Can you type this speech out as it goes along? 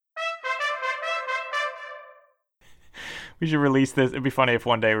We should release this. It'd be funny if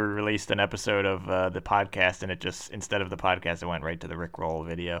one day we released an episode of the podcast and it just, instead of the podcast, it went right to the Rickroll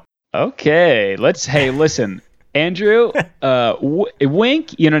video. Okay, listen, Andrew,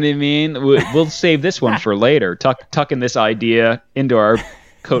 wink, you know what I mean? We'll save this one for later, tucking this idea into our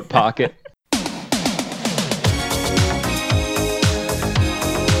coat pocket.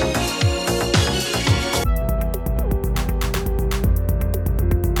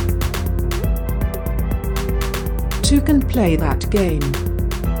 Two can play that game.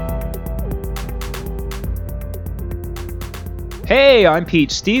 Hey, I'm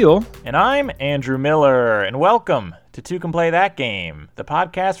Pete Steele. And I'm Andrew Miller, and welcome to Two Can Play That Game, the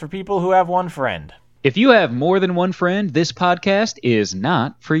podcast for people who have one friend. If you have more than one friend, this podcast is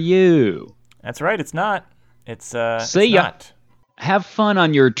not for you. That's right, it's not. It's See ya. not. Have fun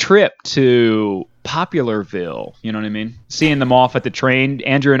on your trip to Popularville, you know what I mean? Seeing them off at the train,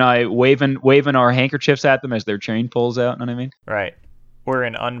 Andrew and I waving our handkerchiefs at them as their train pulls out, you know what I mean? Right. We're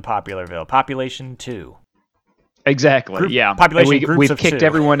in Unpopularville. Population 2. Exactly. Yeah. Population We've of kicked 2.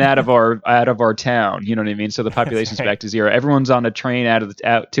 everyone out of our town. You know what I mean? So the population's right. back to zero. Everyone's on a train out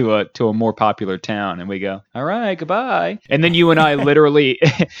to a more popular town, and we go, all right, goodbye. And then you and I literally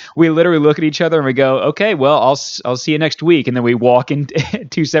look at each other and we go, okay, well, I'll see you next week. And then we walk in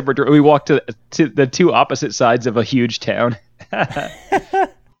two separate. We walk to the two opposite sides of a huge town.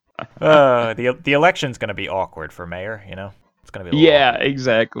 The election's gonna be awkward for mayor. You know. Gonna be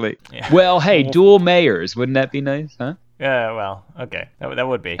exactly. Yeah. Well, hey, dual mayors. Wouldn't that be nice, huh? Yeah, well, okay. That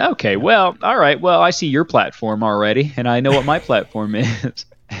would be. Okay, well, all right. Well, I see your platform already, and I know what my platform is.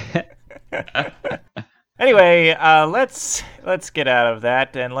 Anyway, let's get out of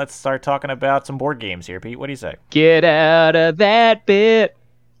that, and let's start talking about some board games here, Pete. What do you say? Get out of that bit.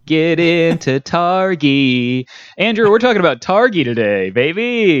 Get into Targi. Andrew, we're talking about Targi today,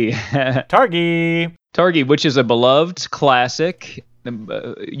 baby. Targi. Targi, which is a beloved classic.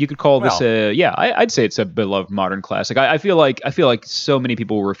 You could call this I'd say it's a beloved modern classic. I feel like so many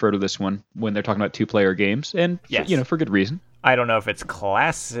people refer to this one when they're talking about two-player games, and yes. For good reason. I don't know if it's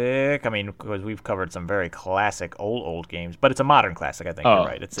classic. I mean, because we've covered some very classic old games, but it's a modern classic. I think you're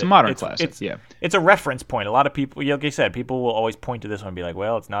right. It's a modern classic. It's a reference point. A lot of people, like you said, people will always point to this one and be like,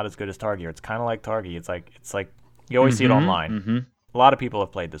 "Well, it's not as good as Targi," or "It's kind of like Targi." It's like you always see it online. Mm-hmm. A lot of people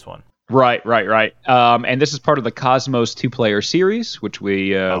have played this one. Right. And this is part of the Cosmos two-player series, which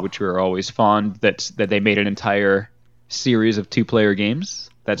we're always fond that they made an entire series of two-player games.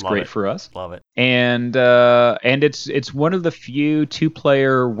 That's great for us. Love it. And it's one of the few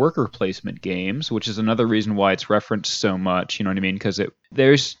two-player worker placement games, which is another reason why it's referenced so much. You know what I mean? Because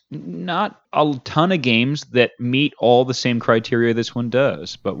there's not a ton of games that meet all the same criteria this one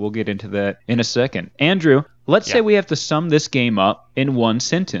does, but we'll get into that in a second. Andrew, let's say we have to sum this game up in one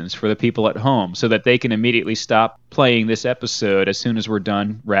sentence for the people at home so that they can immediately stop playing this episode as soon as we're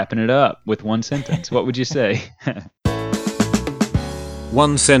done wrapping it up with one sentence. What would you say?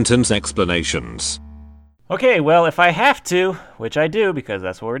 One sentence explanations. Okay, well, if I have to, which I do because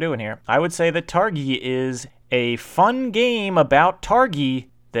that's what we're doing here, I would say that Targi is a fun game about Targi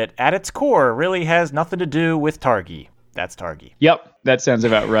that at its core really has nothing to do with Targi. That's Targi. Yep, that sounds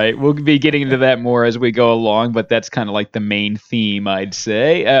about right. We'll be getting into that more as we go along, but that's kind of like the main theme, I'd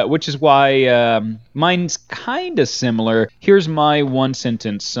say, which is why mine's kind of similar. Here's my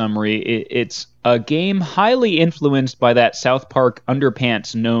one-sentence summary. It's a game highly influenced by that South Park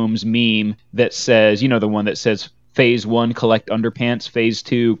Underpants Gnomes meme that says, the one that says, Phase 1, collect underpants, Phase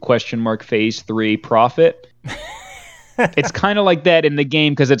 2, ? Phase 3, profit. It's kind of like that in the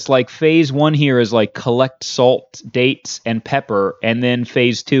game because it's like Phase 1 here is like collect salt, dates, and pepper, and then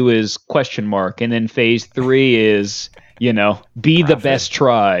Phase 2 is ? And then Phase 3 is, be profit. The best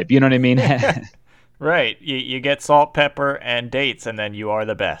tribe. You know what I mean? Right. You get salt, pepper, and dates, and then you are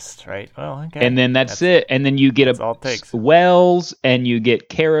the best, right? Well, okay. And then that's it. And then you get wells, and you get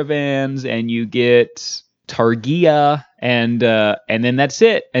caravans, and you get Targia, and then that's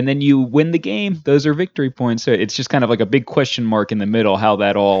it. And then you win the game. Those are victory points. So it's just kind of like a big question mark in the middle how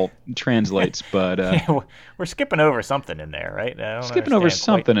that all translates. But we're skipping over something in there, right? Skipping over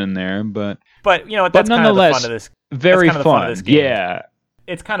something in there, but that's kind of the fun of this. Very fun. Fun of this game. Yeah.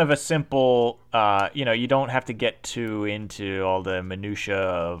 It's kind of a simple, you don't have to get too into all the minutia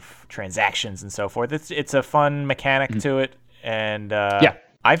of transactions and so forth. It's a fun mechanic to it, and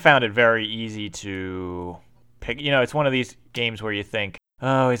I found it very easy to pick. It's one of these games where you think,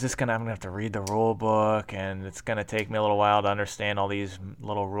 oh, I'm gonna have to read the rule book, and it's gonna take me a little while to understand all these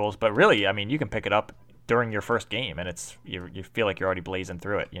little rules. But really, I mean, you can pick it up during your first game, and you feel like you're already blazing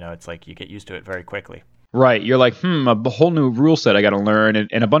through it. It's like you get used to it very quickly. Right. You're like, a whole new rule set I got to learn,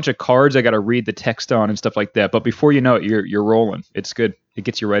 and a bunch of cards I got to read the text on and stuff like that. But before you know it, you're rolling. It's good. It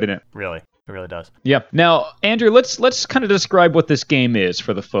gets you right in it. Really. It really does. Yeah. Now, Andrew, let's kind of describe what this game is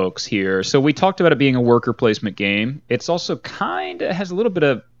for the folks here. So we talked about it being a worker placement game. It's also kind of has a little bit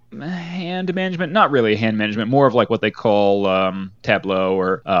of hand management, not really hand management, more of like what they call Tableau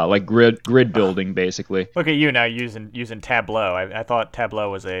or like grid building, basically. Look at you now using Tableau. I thought Tableau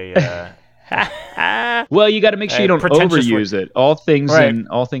was a. Well, you got to make sure you don't overuse it. All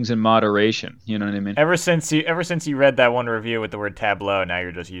things in moderation. You know what I mean? Ever since you read that one review with the word Tableau, now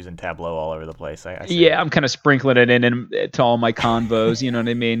you're just using Tableau all over the place. I see. Yeah, I'm kind of sprinkling it in to all my convos. You know what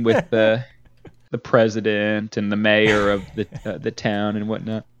I mean? With the president and the mayor of the town and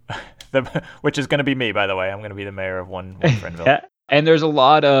whatnot. Which is going to be me, by the way. I'm going to be the mayor of one Friendville. And there's a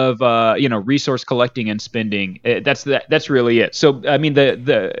lot of resource collecting and spending. That's really it. So I mean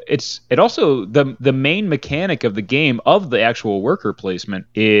the main mechanic of the game, of the actual worker placement,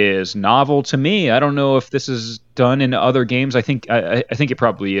 is novel to me. I don't know if this is done in other games. I think it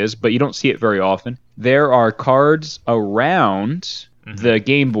probably is, but you don't see it very often. There are cards around the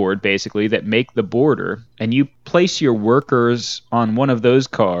game board, basically, that make the border, and you place your workers on one of those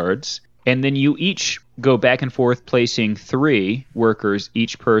cards, and then you each go back and forth placing 3 workers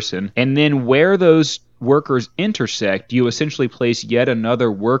each person, and then where those workers intersect, you essentially place yet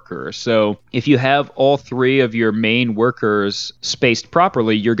another worker. So if you have all 3 of your main workers spaced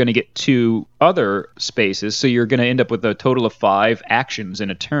properly, you're going to get 2 other spaces, so you're going to end up with a total of 5 actions in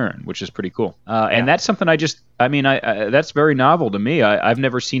a turn, which is pretty cool. And that's something that's very novel to me. I've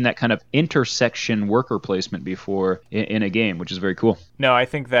never seen that kind of intersection worker placement before in a game, which is very cool. No, I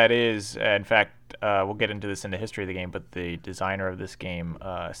think that is, in fact, we'll get into this in the history of the game, but the designer of this game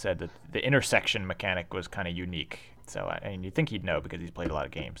said that the intersection mechanic was kind of unique. So, you'd think he'd know because he's played a lot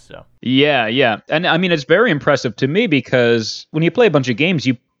of games. So Yeah. And I mean, it's very impressive to me because when you play a bunch of games,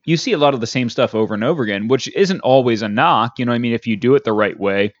 you see a lot of the same stuff over and over again, which isn't always a knock. You know what I mean? If you do it the right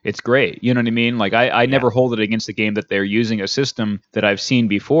way, it's great. You know what I mean? Like, I never hold it against the game that they're using a system that I've seen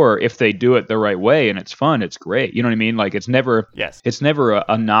before. If they do it the right way and it's fun, it's great. You know what I mean? Like, it's never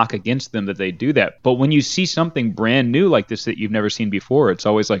a knock against them that they do that. But when you see something brand new like this that you've never seen before, it's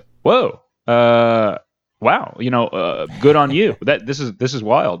always like, whoa, wow, good on you. This is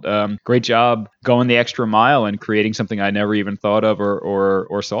wild. Great job going the extra mile and creating something I never even thought of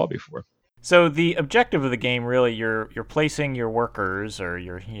or saw before. So the objective of the game, really, you're placing your workers, or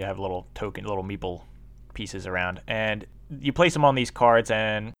you have little meeple pieces around, and you place them on these cards,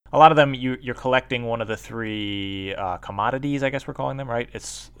 and a lot of them you're collecting one of the 3 commodities, I guess we're calling them, right?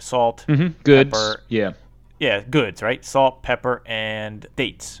 It's salt, goods, pepper, goods, right? Salt, pepper, and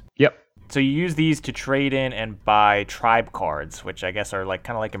dates. Yep. So you use these to trade in and buy tribe cards, which I guess are kind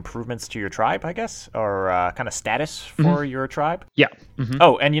of like improvements to your tribe, I guess, or kind of status for your tribe. Yeah.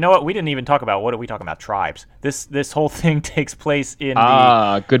 Oh, and you know what? We didn't even talk about, what are we talking about? Tribes. This whole thing takes place in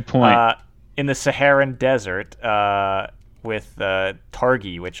good point. In the Saharan desert with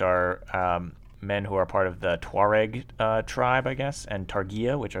Targi, which are men who are part of the Tuareg tribe, I guess, and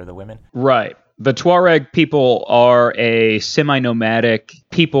Targia, which are the women. Right. The Tuareg people are a semi-nomadic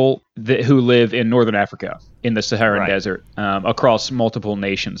people who live in northern Africa, in the Saharan desert, across multiple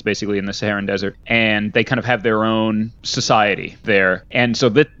nations, basically in the Saharan desert. And they kind of have their own society there. And so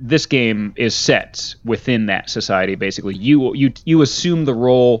this game is set within that society, basically. You assume the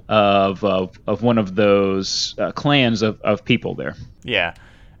role of one of those clans of people there. Yeah.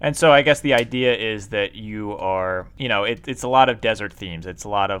 And so I guess the idea is that you are, it's a lot of desert themes. It's a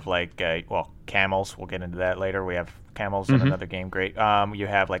lot of camels. We'll get into that later. We have camels in another game. Great. You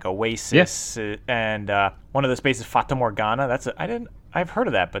have like Oasis and one of the spaces, Fata Morgana. I've heard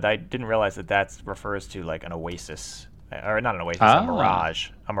of that, but I didn't realize that refers to like an oasis, or not an oasis, a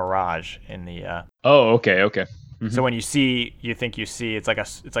mirage in the. Oh, okay. Mm-hmm. So when you think you see, it's like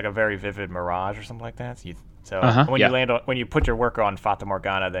a very vivid mirage or something like that. So when you put your worker on Fata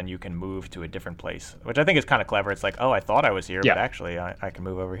Morgana, then you can move to a different place, which I think is kind of clever. It's like, oh, I thought I was here, but actually I can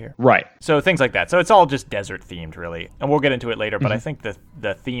move over here. Right. So things like that. So it's all just desert themed, really. And we'll get into it later, but I think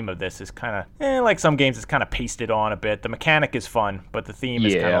the theme of this is kind of, like some games, it's kind of pasted on a bit. The mechanic is fun, but the theme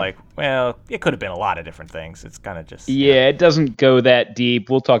is kind of like, well, it could have been a lot of different things. It's kind of just... Yeah, it doesn't go that deep.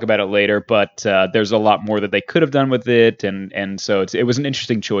 We'll talk about it later, but there's a lot more that they could have done with it, and so it was an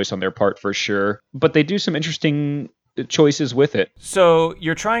interesting choice on their part for sure. But they do some interesting choices with it. So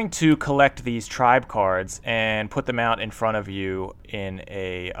you're trying to collect these tribe cards and put them out in front of you in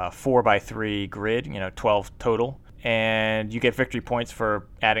a 4x3 grid, 12 total. and you get victory points for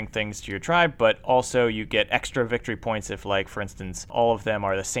adding things to your tribe, but also you get extra victory points if, like, for instance, all of them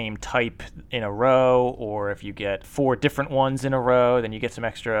are the same type in a row, or if you get 4 different ones in a row, then you get some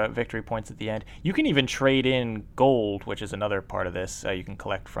extra victory points at the end. You can even trade in gold, which is another part of this. You can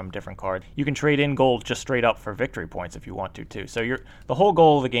collect from different cards. You can trade in gold just straight up for victory points if you want to, too. So the whole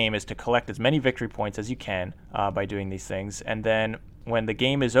goal of the game is to collect as many victory points as you can by doing these things, and then when the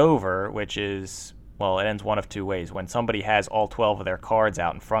game is over, which is... well, it ends one of 2 ways. When somebody has all 12 of their cards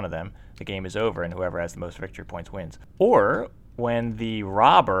out in front of them, the game is over, and whoever has the most victory points wins. Or when the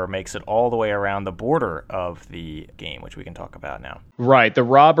robber makes it all the way around the border of the game, which we can talk about now. Right. The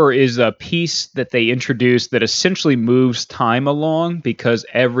robber is a piece that they introduced that essentially moves time along, because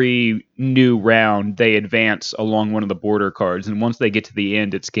every new round they advance along one of the border cards, and once they get to the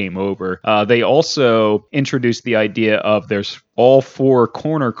end, it's game over. They also introduced the idea of there's all 4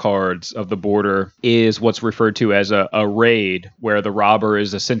 corner cards of the border is what's referred to as a raid, where the robber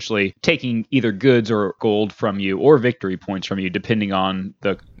is essentially taking either goods or gold from you or victory points from you, depending on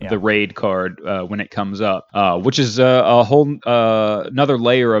the raid card when it comes up, which is a whole another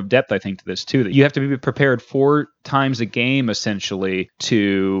layer of depth, I think, to this too. That you have to be prepared 4 times a game essentially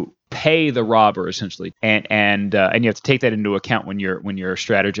to pay the robber essentially, and you have to take that into account when you're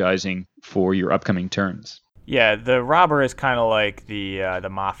strategizing for your upcoming turns. Yeah, the robber is kind of like the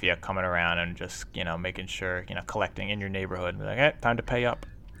mafia coming around and just, making sure, collecting in your neighborhood and be like, hey, time to pay up,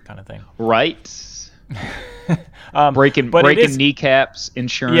 kind of thing. Right. Breaking kneecaps,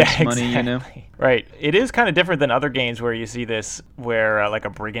 insurance money, Right. It is kind of different than other games where you see this, where like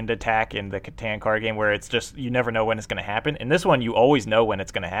a brigand attack in the Catan card game, where it's just, you never know when it's going to happen. In this one, you always know when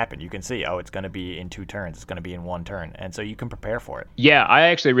it's going to happen. You can see, it's going to be in 2 turns. It's going to be in 1 turn. And so you can prepare for it. Yeah, I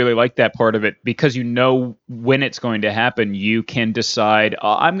actually really like that part of it, because you know when it's going to happen. You can decide,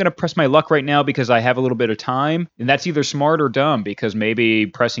 I'm going to press my luck right now because I have a little bit of time. And that's either smart or dumb, because maybe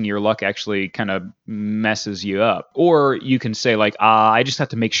pressing your luck actually kind of messes you up. Or you can say like, I just have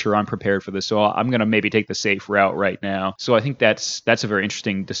to make sure I'm prepared for this, so I'm going to maybe take the safe route right now. So I think that's a very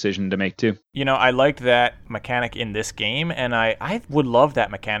interesting decision to make too. I liked that mechanic in this game, and I would love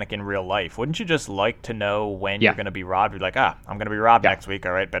that mechanic in real life. Wouldn't you just like to know when you're going to be robbed? You're like, I'm going to be robbed next week.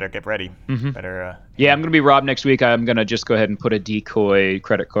 All right, better get ready. Mm-hmm. Better. Yeah, I'm going to be robbed next week. I'm going to just go ahead and put a decoy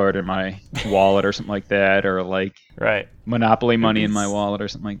credit card in my wallet or something like that, or like Monopoly money in my wallet or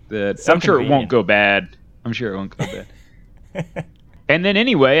something like that. So I'm sure it won't go bad. And then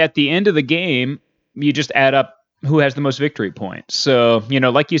anyway, at the end of the game, you just add up who has the most victory points. So,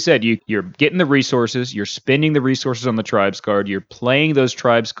 like you said, you're getting the resources, you're spending the resources on the tribes card, you're playing those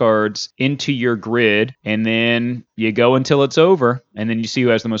tribes cards into your grid, and then you go until it's over, and then you see who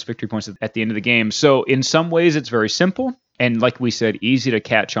has the most victory points at the end of the game. So in some ways, it's very simple. And like we said, easy to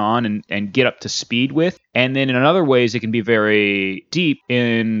catch on and get up to speed with. And then in other ways, it can be very deep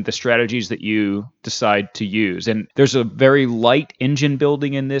in the strategies that you decide to use. And there's a very light engine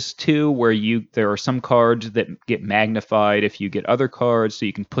building in this too, where there are some cards that get magnified if you get other cards, so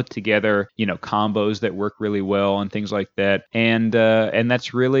you can put together, combos that work really well and things like that. And that's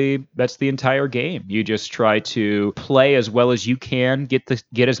the entire game. You just try to play as well as you can, get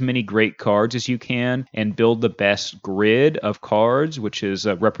as many great cards as you can, and build the best grid of cards, which is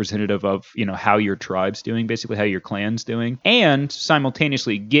representative of how your tribe's doing, basically how your clan's doing, and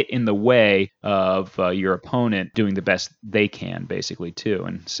simultaneously get in the way of your opponent doing the best they can, basically too.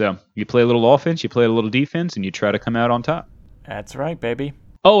 And so you play a little offense, you play a little defense, and you try to come out on top. That's right, baby.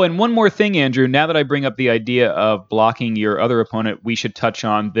 Oh, and one more thing, Andrew, now that I bring up the idea of blocking your other opponent, we should touch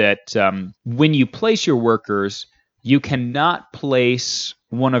on that when you place your workers, you cannot place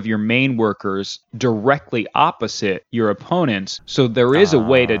one of your main workers directly opposite your opponent's. So there is a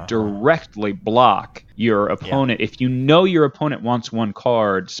way to directly block your opponent. If you know your opponent wants one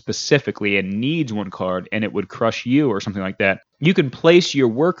card specifically and needs one card, and it would crush you or something like that, you can place your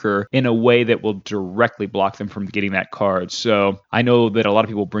worker in a way that will directly block them from getting that card. So I know that a lot of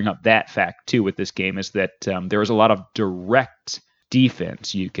people bring up that fact too with this game, is that there is a lot of direct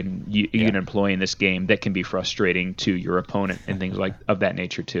defense you can employ in this game that can be frustrating to your opponent and things like of that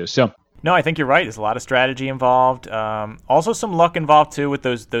nature too. So no, I think you're right. There's a lot of strategy involved. Also some luck involved too with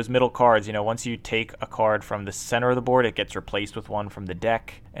those middle cards. Once you take a card from the center of the board, it gets replaced with one from the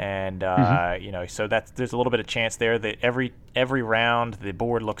deck, and so there's a little bit of chance there that every round the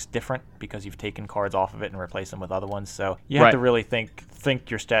board looks different because you've taken cards off of it and replaced them with other ones. So you have to really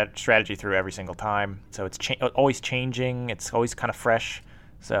think your strategy through every single time. So it's always changing. It's always kind of fresh.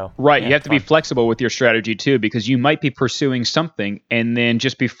 So you have to be flexible with your strategy too, because you might be pursuing something, and then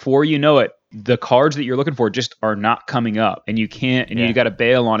just before you know it, the cards that you're looking for just are not coming up, and you can't, and you got to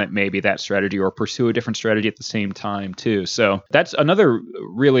bail on it, maybe that strategy, or pursue a different strategy at the same time too. So that's another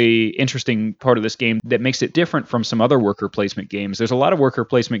really interesting part of this game that makes it different from some other worker placement games. There's a lot of worker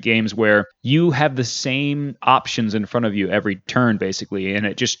placement games where you have the same options in front of you every turn, basically, and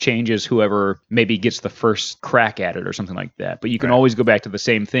it just changes whoever maybe gets the first crack at it or something like that. But you can always go back to the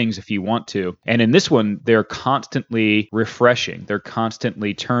same things if you want to. And in this one, they're constantly refreshing. They're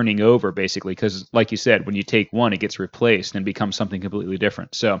constantly turning over, basically, because like you said, when you take one, it gets replaced and becomes something completely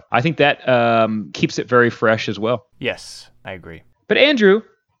different. So I think that keeps it very fresh as well. Yes, I agree. But Andrew,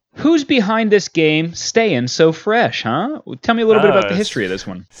 who's behind this game staying so fresh, huh? Tell me a little bit about the history of this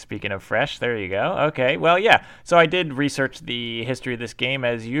one. Speaking of fresh, there you go. Okay, well, yeah. So I did research the history of this game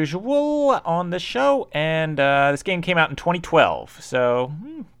as usual on the show, and this game came out in 2012, so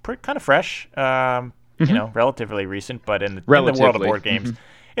kind of fresh. You know, relatively recent, but in the world of board games,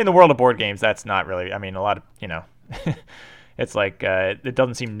 in the world of board games, that's not really. I mean, a lot of it's like it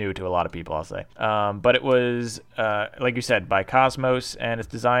doesn't seem new to a lot of people, I'll say. But it was, like you said, by Cosmos, and it's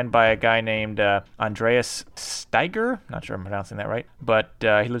designed by a guy named Andreas Steiger. Not sure I'm pronouncing that right, but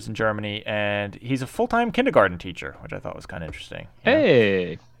he lives in Germany, and he's a full-time kindergarten teacher, which I thought was kind of interesting.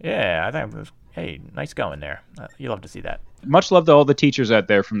 Hey. Yeah, I think it was. Hey, nice going there. You love to see that. Much love to all the teachers out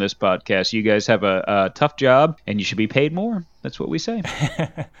there from this podcast. You guys have a tough job, and you should be paid more. That's what we say.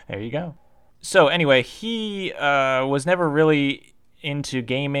 There you go. So anyway, he was never really into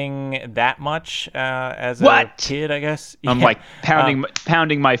gaming that much as a kid, I guess. I'm like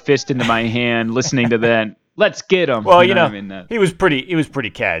pounding my fist into my hand, listening to that. Let's get him. Well, you know, I mean, he was pretty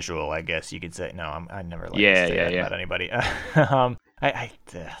casual, I guess you could say. No, I never liked to say that about anybody.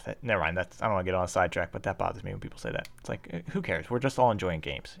 Never mind. I don't want to get on a sidetrack, but that bothers me when people say that. It's like, who cares? We're just all enjoying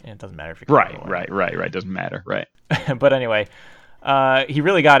games, and it doesn't matter if you're right. Doesn't matter, right? But anyway, he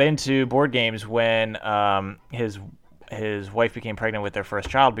really got into board games when his wife became pregnant with their first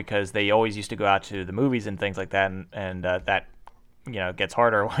child, because they always used to go out to the movies and things like that, and that gets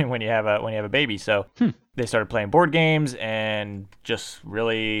harder when you have a baby. So they started playing board games and just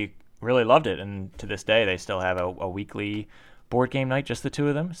really loved it, and to this day they still have a weekly board game night, just the two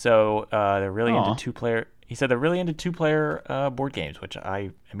of them. So they're really into two-player. He said they're really into two-player board games, which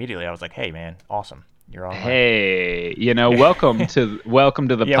I was like, hey man, awesome. You're on. Hey, welcome to the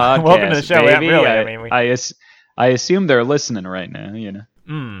podcast. Welcome to the show. Baby. Yeah, really. I assume they're listening right now.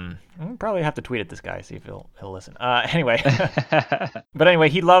 We'll probably have to tweet at this guy, see if he'll listen. Anyway, but anyway,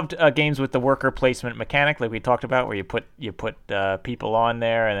 he loved games with the worker placement mechanic, like we talked about, where you put people on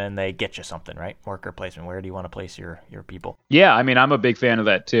there and then they get you something, right? Worker placement. Where do you want to place your people? Yeah, I mean, I'm a big fan of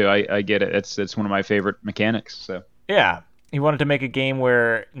that too. I get it. It's one of my favorite mechanics. So yeah. He wanted to make a game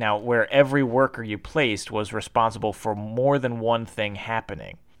where every worker you placed was responsible for more than one thing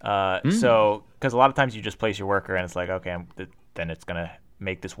happening. So, because a lot of times you just place your worker and it's like, okay, then it's going to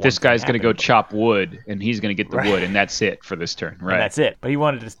make this one. This guy's going to go chop wood and he's going to get the wood, and that's it for this turn, right? And that's it. But he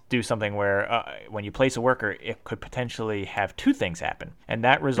wanted to do something where when you place a worker, it could potentially have two things happen. And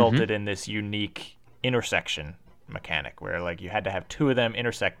that resulted in this unique intersection mechanic where like you had to have two of them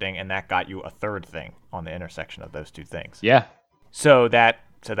intersecting, and that got you a third thing on the intersection of those two things. Yeah. So that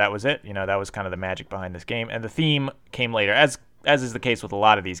was it. That was kind of the magic behind this game, and the theme came later. As is the case with a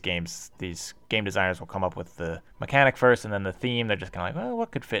lot of these games, these game designers will come up with the mechanic first, and then the theme. They're just kind of like, well,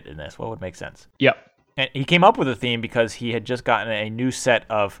 what could fit in this? What would make sense? Yep. And he came up with a theme because he had just gotten a new set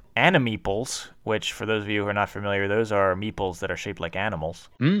of Animeeples, which, for those of you who are not familiar, those are meeples that are shaped like animals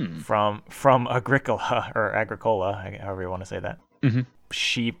from Agricola, however you want to say that.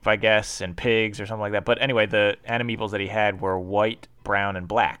 Sheep, I guess, and pigs or something like that. But anyway, the Animeeples that he had were white, brown, and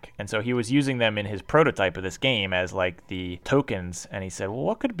black. And so he was using them in his prototype of this game as like the tokens. And he said, well,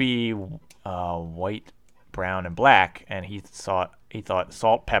 what could be white, brown, and black? And he thought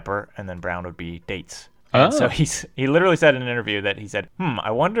salt, pepper, and then brown would be dates. And so he literally said in an interview that he said,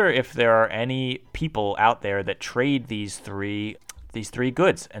 I wonder if there are any people out there that trade these three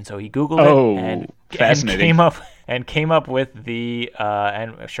goods. And so he Googled it and came up with the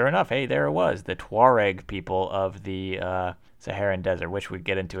and sure enough, hey, there it was, the Tuareg people of the Saharan desert, which we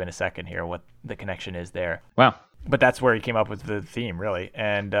get into in a second here, what the connection is there. Wow. But that's where he came up with the theme, really.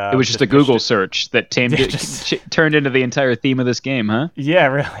 And it was just a Google search that turned into the entire theme of this game, huh? Yeah,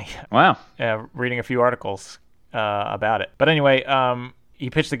 really. Wow. Reading a few articles about it. But anyway, he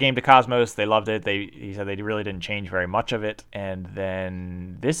pitched the game to Cosmos. They loved it. He said they really didn't change very much of it. And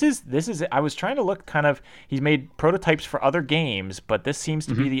then this is I was trying to look kind of. He's made prototypes for other games, but this seems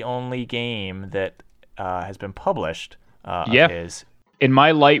to be the only game that has been published of his. In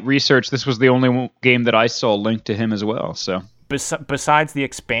my light research, this was the only game that I saw linked to him as well. So besides the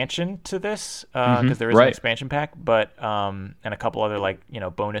expansion to this, because there is an expansion pack, but and a couple other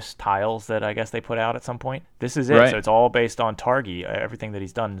bonus tiles that I guess they put out at some point. This is it. Right. So it's all based on Targi. Everything that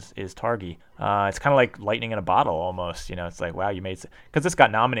he's done is Targi. It's kind of like lightning in a bottle almost. It's like, wow, you made, because this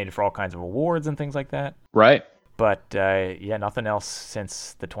got nominated for all kinds of awards and things like that. Right. But nothing else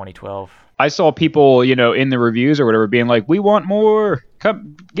since the 2012. I saw people, in the reviews or whatever, being like, "We want more.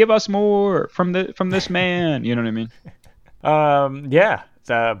 Come, give us more from this man." You know what I mean? Yeah.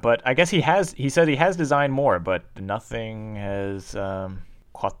 But I guess he said he has designed more, but nothing has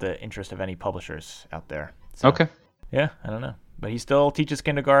caught the interest of any publishers out there. So, okay. Yeah, I don't know. But he still teaches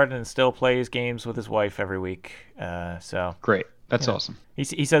kindergarten and still plays games with his wife every week. So great. That's awesome.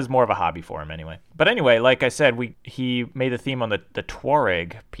 He says more of a hobby for him anyway. But anyway, like I said, he made a theme on the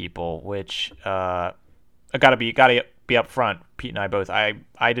Tuareg people, which gotta be up front. Pete and I both. I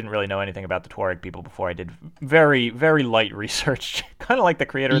didn't really know anything about the Tuareg people before. I did very, very light research, kind of like the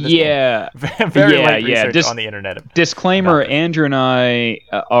creator of this game. Very light research on the internet. Disclaimer: Andrew and I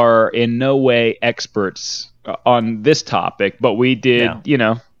are in no way experts on this topic, but we did,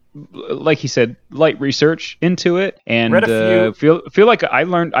 like he said, light research into it, and feel like I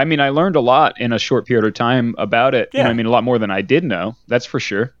learned. I mean, I learned a lot in a short period of time about it. Yeah. A lot more than I did know. That's for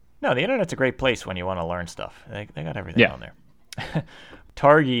sure. No, the internet's a great place when you want to learn stuff. They got everything on there.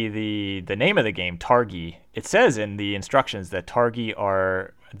 Targi, the name of the game, Targi. It says in the instructions that Targi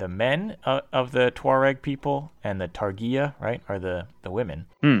are the men of the Tuareg people, and the Targia, right, are the women.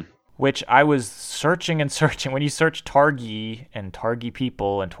 Which I was searching and searching. When you search Targi and Targi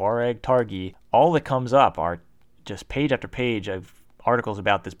people and Tuareg Targi, all that comes up are just page after page of articles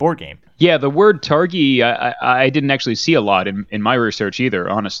about this board game. Yeah, the word Targi, I didn't actually see a lot in my research either,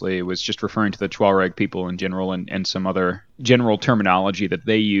 honestly. It was just referring to the Tuareg people in general and some other general terminology that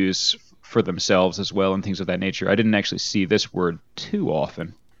they use for themselves as well and things of that nature. I didn't actually see this word too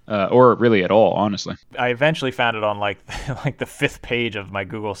often. Or really at all, honestly. I eventually found it on like the fifth page of my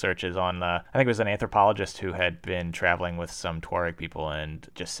Google searches on, I think it was an anthropologist who had been traveling with some Tuareg people and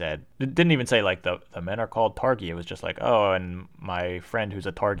just said, it didn't even say like the men are called Targi. It was just like, oh, and my friend who's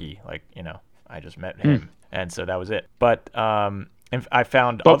a Targi, I just met him. And so that was it. But and I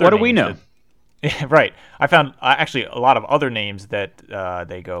found But other what do names we know? Right. I found actually a lot of other names that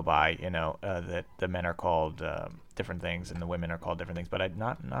they go by, that the men are called different things and the women are called different things, but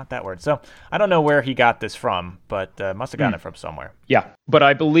not that word. So I don't know where he got this from, but must have gotten it from somewhere. Yeah. But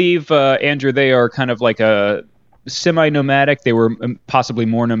I believe, Andrew, they are kind of like a semi-nomadic. They were possibly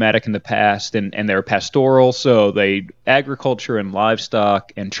more nomadic in the past, and they're pastoral, so they agriculture and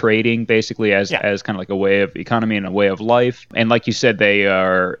livestock and trading basically as kind of like a way of economy and a way of life. And like you said,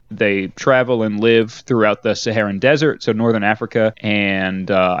 they travel and live throughout the Saharan desert, so northern Africa,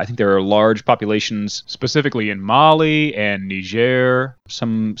 and I think there are large populations specifically in Mali and Niger,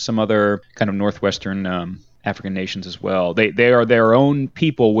 some other kind of northwestern African nations as well. They are their own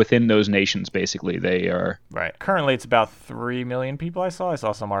people within those nations, basically. They are... Right. Currently, it's about 3 million people I saw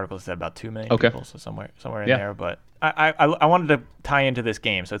some articles that said about 2 million people, so somewhere in there. But I wanted to tie into this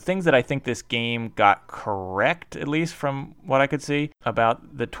game. So things that I think this game got correct, at least from what I could see,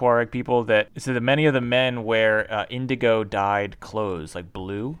 about the Tuareg people, that many of the men wear indigo-dyed clothes, like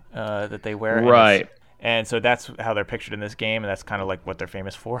blue, that they wear. Right. And so that's how they're pictured in this game, and that's kind of like what they're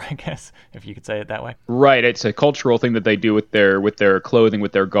famous for, I guess, if you could say it that way. Right. It's a cultural thing that they do with their clothing,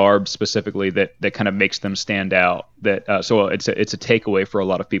 with their garb specifically, that kind of makes them stand out. So it's a takeaway for a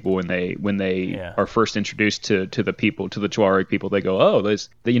lot of people when they are first introduced to the Tuareg people. They go, oh,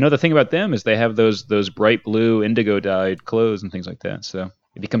 the thing about them is they have those bright blue indigo dyed clothes and things like that. So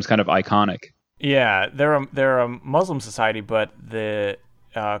it becomes kind of iconic. Yeah, they're a Muslim society, but the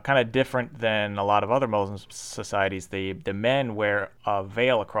kind of different than a lot of other Muslim societies. The men wear a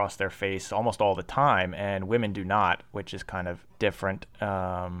veil across their face almost all the time, and women do not, which is kind of different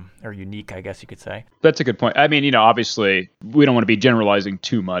or unique, I guess you could say. That's a good point. I mean, obviously, we don't want to be generalizing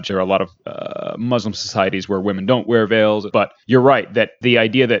too much. There are a lot of Muslim societies where women don't wear veils, but you're right that the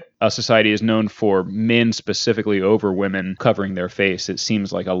idea that a society is known for men specifically over women covering their face, it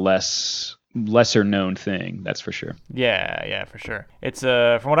seems like a lesser known thing, that's for sure. Yeah, for sure. It's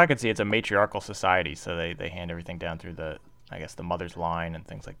from what I can see, it's a matriarchal society, so they hand everything down through the mother's line and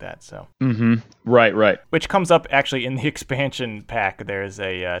things like that. So right, which comes up actually in the expansion pack. There's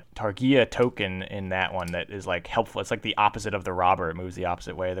a Targia token in that one that is like helpful. It's like the opposite of the robber. It moves the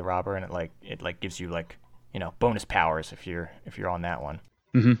opposite way of the robber, and it gives you bonus powers if you're on that one.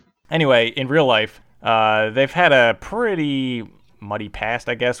 Anyway, in real life, they've had a pretty muddy past,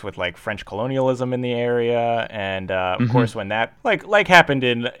 I guess, with like French colonialism in the area, and of course when that like happened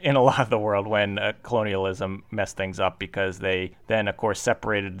in a lot of the world when colonialism messed things up, because they then of course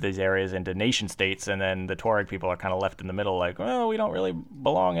separated these areas into nation states, and then the Tuareg people are kind of left in the middle, like, well, we don't really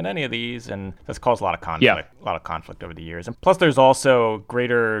belong in any of these, and that's caused a lot of conflict over the years. And plus there's also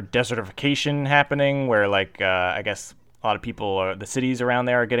greater desertification happening, where like I guess a lot of people, the cities around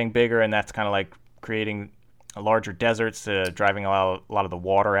there are getting bigger, and that's kind of like creating larger deserts, driving a lot of the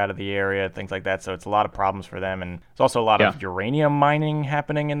water out of the area, things like that. So it's a lot of problems for them. And there's also a lot of uranium mining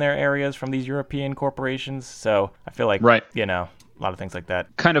happening in their areas from these European corporations. So I feel like, a lot of things like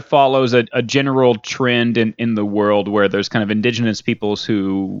that. Kind of follows a general trend in the world where there's kind of indigenous peoples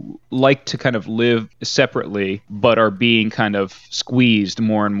who like to kind of live separately, but are being kind of squeezed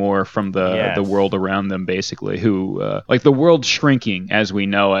more and more from the world around them, basically, who, like the world's shrinking as we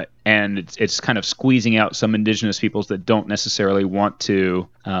know it. And it's kind of squeezing out some indigenous peoples that don't necessarily want to,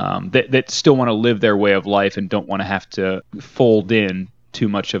 that still want to live their way of life and don't want to have to fold in too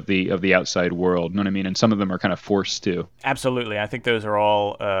much of the outside world. You know what I mean? And some of them are kind of forced to. Absolutely. I think those are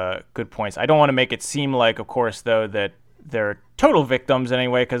all good points. I don't want to make it seem like, of course, though, that they're total victims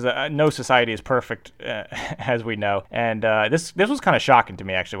anyway, because no society is perfect, as we know. And this was kind of shocking to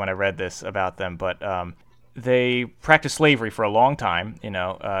me, actually, when I read this about them. But they practiced slavery for a long time,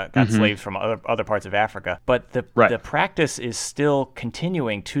 got slaves from other parts of Africa. But the practice is still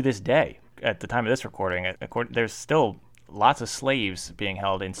continuing to this day. At the time of this recording, there's still lots of slaves being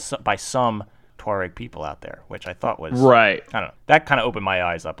held by some Tuareg people out there, which I thought was I don't know, that kind of opened my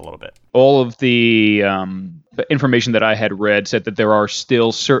eyes up a little bit. All of the information that I had read said that there are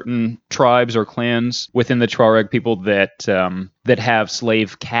still certain tribes or clans within the Tuareg people that have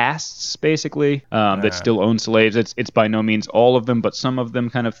slave castes, basically, that still own slaves. It's by no means all of them, but some of them,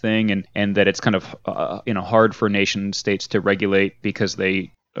 kind of thing, and that it's kind of hard for nation states to regulate because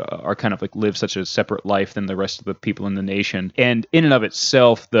they are kind of like live such a separate life than the rest of the people in the nation. And in and of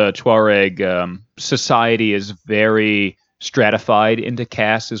itself, the Tuareg society is very stratified into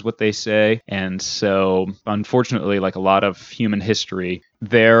castes, is what they say. And so, unfortunately, like a lot of human history,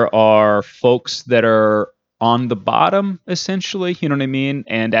 there are folks that are on the bottom, essentially, you know what I mean?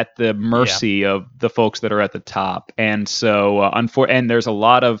 And at the mercy of the folks that are at the top. And so, and there's a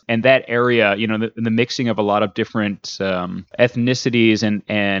lot of, and that area, the mixing of a lot of different ethnicities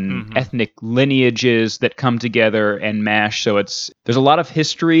and ethnic lineages that come together and mash. So there's a lot of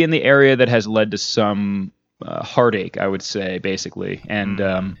history in the area that has led to some heartache, I would say, basically,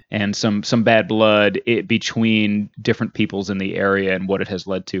 and some bad blood between different peoples in the area and what it has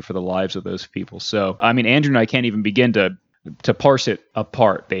led to for the lives of those people. So, I mean, Andrew and I can't even begin to parse it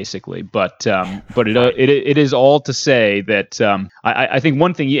apart, basically, but it is all to say that I think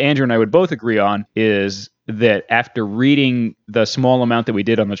one thing Andrew and I would both agree on is that after reading the small amount that we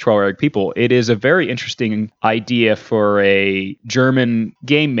did on the Tuareg people, it is a very interesting idea for a German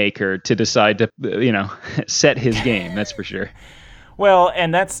game maker to decide to, set his game. That's for sure. Well,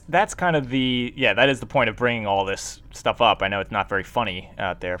 and that's kind of that is the point of bringing all this stuff up. I know it's not very funny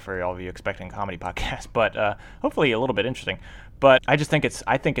out there for all of you expecting a comedy podcast, but hopefully a little bit interesting. But I think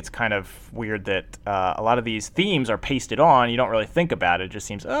it's kind of weird that a lot of these themes are pasted on. You don't really think about it. It just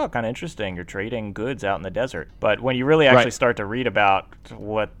seems, kind of interesting. You're trading goods out in the desert. But when you really actually start to read about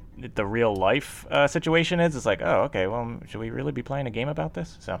what the real life situation is, it's like, oh, okay, well, should we really be playing a game about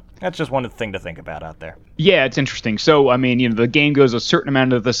this? So that's just one thing to think about out there. Yeah, it's interesting. So, I mean, the game goes a certain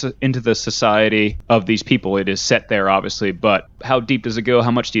amount of into the society of these people. It is set there, obviously, but how deep does it go?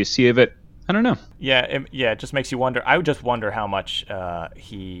 How much do you see of it? I don't know. Yeah, it just makes you wonder. I would just wonder how much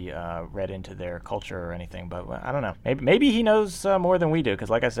he read into their culture or anything, but I don't know. Maybe he knows more than we do, because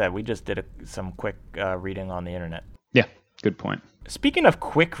like I said, we just did some quick reading on the internet. Yeah, good point. Speaking of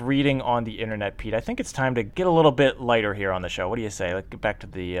quick reading on the internet, Pete, I think it's time to get a little bit lighter here on the show. What do you say? Let's get back to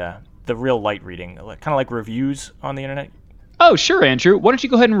the real light reading, kind of like reviews on the internet. Oh, sure, Andrew. Why don't you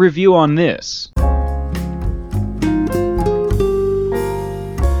go ahead and review on this?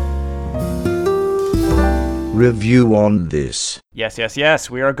 Review on this. Yes.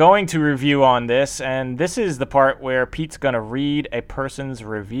 We are going to review on this, and this is the part where Pete's going to read a person's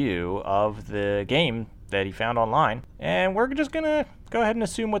review of the game that he found online, and we're just going to go ahead and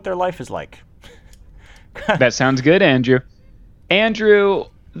assume what their life is like. That sounds good, Andrew. Andrew,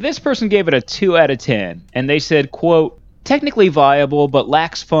 this person gave it a 2 out of 10, and they said, quote, technically viable, but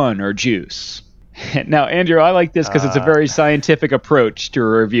lacks fun or juice. Now, Andrew, I like this because it's a very scientific approach to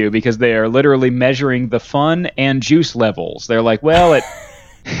a review, because they are literally measuring the fun and juice levels. They're like, well,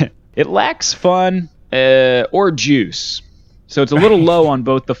 it lacks fun or juice. So it's a little low on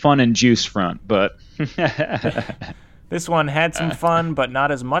both the fun and juice front, but... This one had some fun, but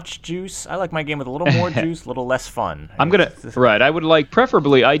not as much juice. I like my game with a little more juice, a little less fun. I would like,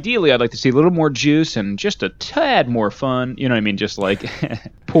 ideally, I'd like to see a little more juice and just a tad more fun. You know what I mean? Just like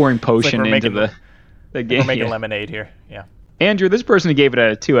pouring potion into the game. We're making lemonade here. Yeah. Andrew, this person gave it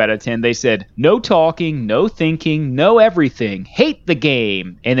a 2 out of 10. They said, no talking, no thinking, no everything. Hate the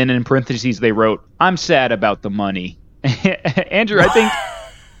game. And then in parentheses, they wrote, I'm sad about the money. Andrew, I think...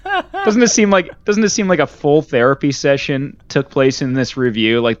 Doesn't it seem like a full therapy session took place in this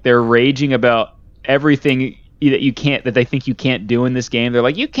review? Like they're raging about everything that they think you can't do in this game. They're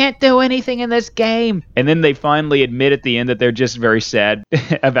like, you can't do anything in this game. And then they finally admit at the end that they're just very sad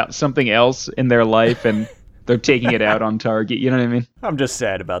about something else in their life and they're taking it out on Target. You know what I mean? I'm just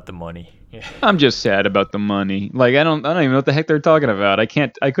sad about the money. Yeah. I'm just sad about the money. Like I don't even know what the heck they're talking about. I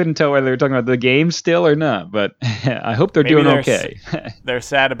couldn't tell whether they're talking about the game still or not, but I hope they're doing okay. They're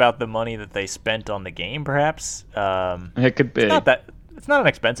sad about the money that they spent on the game, perhaps. It could be. It's not an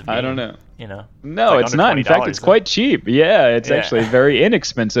expensive game. I don't know. You know. No, like it's not. In fact, it's quite cheap. Yeah, it's actually very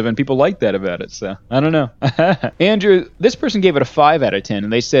inexpensive, and people like that about it. So I don't know. Andrew, this person gave it a 5 out of 10,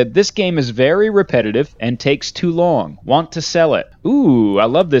 and they said this game is very repetitive and takes too long. Want to sell it? Ooh, I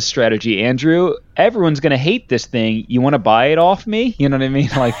love this strategy, Andrew. Everyone's gonna hate this thing. You want to buy it off me? You know what I mean?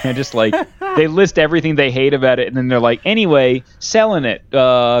 Like they're just like they list everything they hate about it, and then they're like, anyway, selling it,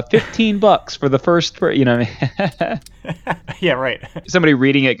 $15 for the first. You know. Yeah, right. Somebody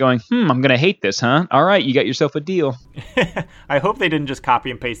reading it going, I'm gonna hate this, huh? All right, you got yourself a deal. I hope they didn't just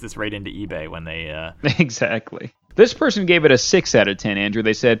copy and paste this right into eBay when they... Exactly. This person gave it a 6 out of 10, Andrew.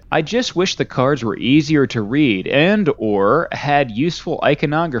 They said, I just wish the cards were easier to read and or had useful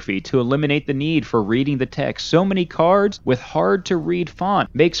iconography to eliminate the need for reading the text. So many cards with hard-to-read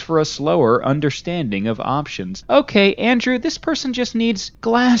font makes for a slower understanding of options. Okay, Andrew, this person just needs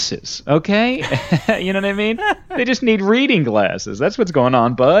glasses, okay? You know what I mean? They just need reading glasses. That's what's going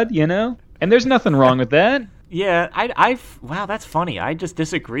on, bud, you know? And there's nothing wrong with that. Yeah, wow, that's funny. I just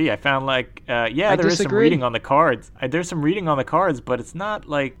disagree. I found like, there is some reading on the cards. There's some reading on the cards, but it's not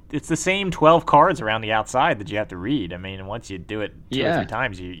like, it's the same 12 cards around the outside that you have to read. I mean, once you do it two or three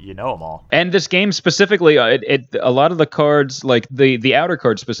times, you know them all. And this game specifically, a lot of the cards, like the outer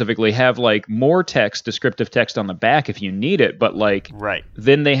cards specifically, have like more text, descriptive text on the back if you need it, but like,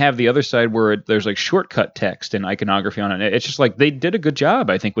 then they have the other side where there's like shortcut text and iconography on it. It's just like, they did a good job,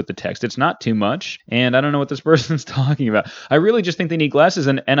 I think, with the text. It's not too much, and I don't know what this person's talking about. I really just think they need glasses,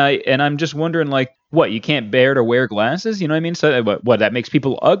 and I'm just wondering, like, what, you can't bear to wear glasses? You know what I mean? So what that makes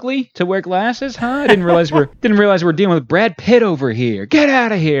people ugly to wear glasses, huh? I didn't realize we're dealing with Brad Pitt over here. Get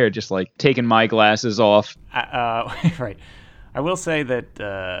out of here! Just like taking my glasses off. Right. I will say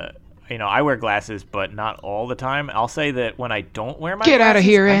that I wear glasses, but not all the time. I'll say that when I don't wear my Get out of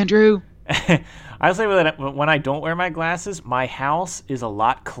here, Andrew. I'll say that when I don't wear my glasses, my house is a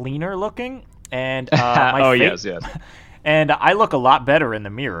lot cleaner looking. And yes. And I look a lot better in the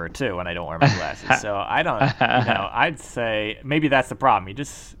mirror too when I don't wear my glasses. So I don't, I'd say maybe that's the problem.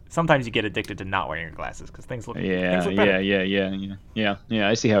 Sometimes you get addicted to not wearing your glasses because things look better. Yeah.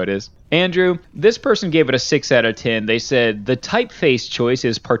 I see how it is. Andrew, this person gave it a 6 out of 10. They said the typeface choice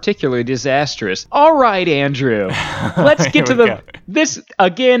is particularly disastrous. All right, Andrew, let's get to this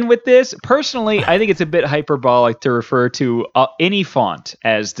again with this. Personally, I think it's a bit hyperbolic to refer to any font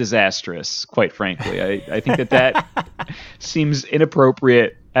as disastrous. Quite frankly, I think that seems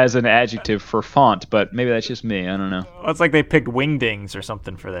inappropriate as an adjective for font, but maybe that's just me. I don't know. Well, it's like they picked Wingdings or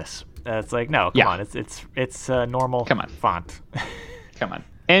something for this. It's like, no, come on. It's a normal font. Come on.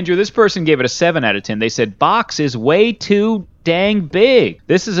 Andrew, this person gave it a 7 out of 10. They said, box is way too dang big.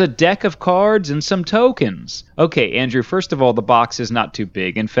 This is a deck of cards and some tokens. Okay, Andrew, first of all, the box is not too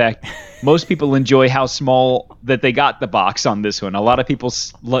big. In fact, most people enjoy how small that they got the box on this one. A lot of people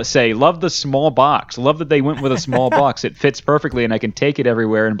say, love the small box. Love that they went with a small box. It fits perfectly and I can take it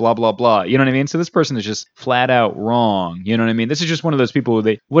everywhere and blah, blah, blah. You know what I mean? So this person is just flat out wrong. You know what I mean? This is just one of those people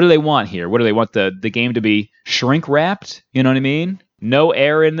what do they want here? What do they want the game to be shrink wrapped? You know what I mean? No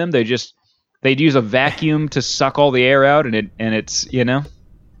air in them. They'd use a vacuum to suck all the air out, and it's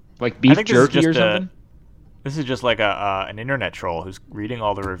like beef jerky or something. This is just like an internet troll who's reading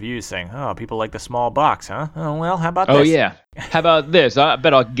all the reviews saying, "Oh, people like the small box, huh? Oh well, how about this? Oh yeah, how about this? I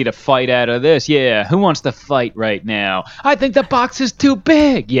bet I'll get a fight out of this. Yeah, who wants to fight right now? I think the box is too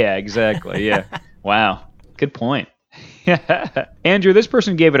big. Yeah, exactly. Yeah, wow, good point." Andrew, this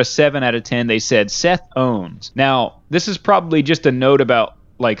person gave it a 7 out of 10. They said Seth owns. Now, this is probably just a note about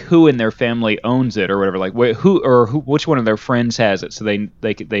like who in their family owns it or whatever. Like which one of their friends has it, so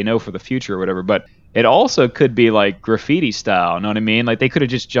they know for the future or whatever. But it also could be like graffiti style. Know what I mean? Like they could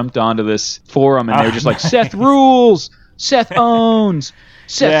have just jumped onto this forum and they're just like Seth rules. Seth owns.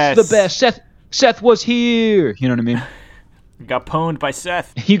 Seth's the best. Seth was here. You know what I mean? You got pwned by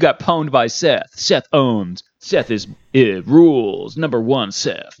Seth. You got pwned by Seth. Seth owns. Seth is rules. Number 1,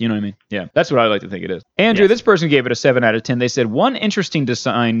 Seth. You know what I mean? Yeah, that's what I like to think it is. Andrew, this person gave it a 7 out of 10. They said, one interesting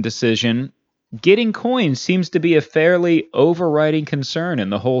design decision. Getting coins seems to be a fairly overriding concern in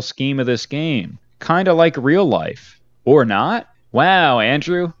the whole scheme of this game. Kind of like real life. Or not? Wow,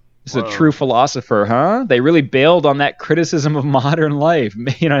 Andrew. This is a true philosopher, huh? They really bailed on that criticism of modern life.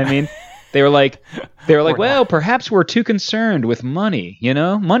 You know what I mean? They were like, well, perhaps we're too concerned with money, you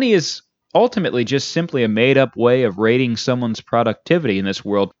know? Money is ultimately just simply a made-up way of rating someone's productivity in this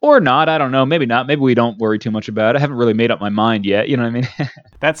world. Or not, I don't know. Maybe not. Maybe we don't worry too much about it. I haven't really made up my mind yet, you know what I mean?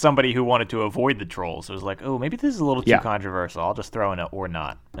 That's somebody who wanted to avoid the trolls. It was like, oh, maybe this is a little too controversial. I'll just throw in a or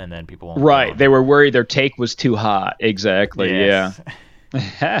not, and then people won't. Right. They were worried their take was too hot. Exactly, yeah.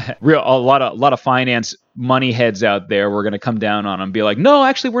 A lot of finance money heads out there were going to come down on them and be like, no,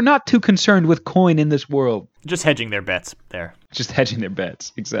 actually, we're not too concerned with coin in this world. Just hedging their bets there. Just hedging their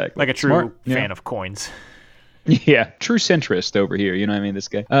bets, exactly. Like a true fan of coins. Yeah, true centrist over here, you know what I mean, this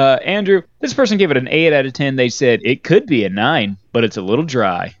guy. Andrew, this person gave it an 8 out of 10. They said, it could be a 9, but it's a little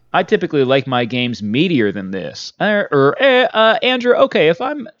dry. I typically like my games meatier than this. Andrew, okay, if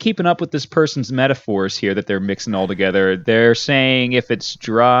I'm keeping up with this person's metaphors here that they're mixing all together, they're saying if it's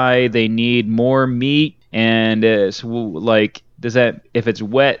dry, they need more meat, and if it's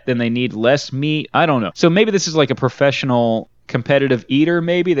wet, then they need less meat? I don't know. So maybe this is like a professional competitive eater,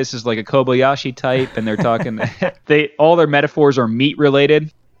 maybe? This is like a Kobayashi type, and they're talking... all their metaphors are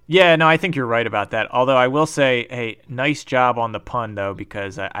meat-related. Yeah, no, I think you're right about that. Although I will say, hey, nice job on the pun, though,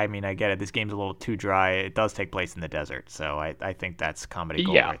 because, I get it. This game's a little too dry. It does take place in the desert, so I think that's comedy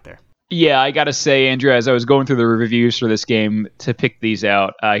gold right there. Yeah, I got to say, Andrew, as I was going through the reviews for this game to pick these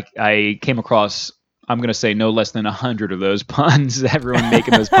out, I came across, I'm going to say, no less than 100 of those puns. Everyone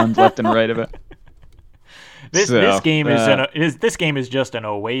making those puns left and right of it. This game is just an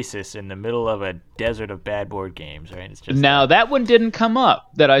oasis in the middle of a desert of bad board games, right? It's just now that one didn't come up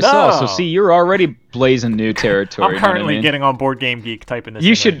that I saw. So see, you're already blazing new territory. I'm currently getting on Board Game Geek, typing this.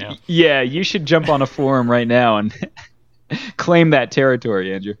 You should, right now. Yeah, you should jump on a forum right now and claim that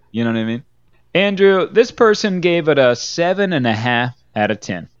territory, Andrew. You know what I mean? Andrew, this person gave it a 7.5 out of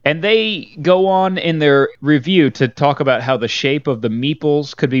 10. And they go on in their review to talk about how the shape of the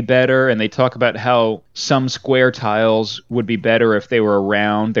meeples could be better, and they talk about how some square tiles would be better if they were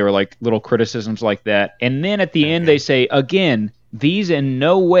round. They were like little criticisms like that. And then at the end they say, again, these in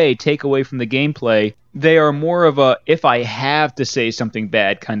no way take away from the gameplay. They are more of a if I have to say something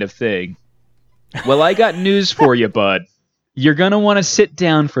bad kind of thing. Well, I got news for you, bud. You're going to want to sit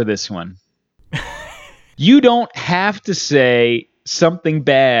down for this one. You don't have to say something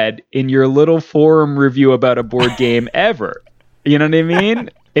bad in your little forum review about a board game ever. You know what I mean?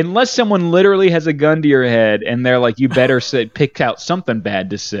 Unless someone literally has a gun to your head and they're like, you better pick out something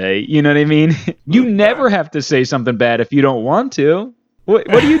bad to say. You know what I mean? You never have to say something bad if you don't want to. What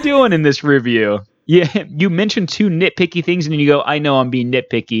are you doing in this review? Yeah, you mentioned 2 nitpicky things and then you go, I know I'm being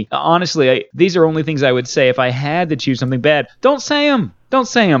nitpicky. Honestly, these are only things I would say if I had to choose something bad. Don't say them. Don't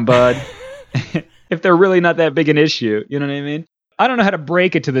say them, bud. If they're really not that big an issue. You know what I mean? I don't know how to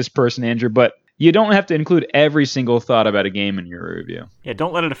break it to this person, Andrew, but you don't have to include every single thought about a game in your review. Yeah,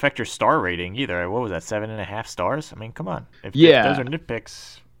 don't let it affect your star rating either. What was that, 7.5 stars? I mean, come on. If those are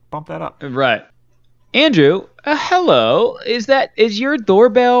nitpicks, bump that up. Right. Andrew, hello. Is your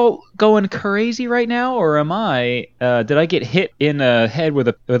doorbell going crazy right now, or am I? Did I get hit in the head with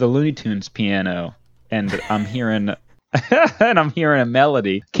a Looney Tunes piano, and I'm hearing a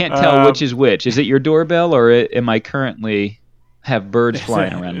melody? Can't tell which is which. Is it your doorbell, or am I currently have birds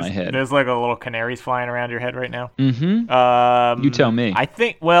flying around my head? There's like a little canaries flying around your head right now. Mm-hmm. You tell me. I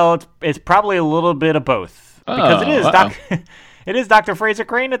think, well, it's probably a little bit of both. Because it is Dr. Fraser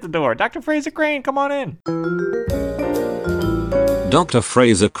Crane at the door. Dr. Fraser Crane, come on in. Dr.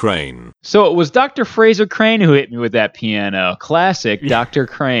 Fraser Crane. So it was Dr. Fraser Crane who hit me with that piano. Classic Dr.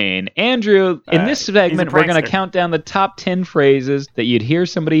 Crane. Andrew, in this segment, we're going to count down the top 10 phrases that you'd hear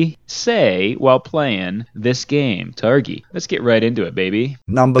somebody say while playing this game. Targi, let's get right into it, baby.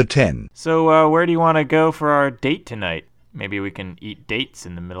 Number 10. So where do you want to go for our date tonight? Maybe we can eat dates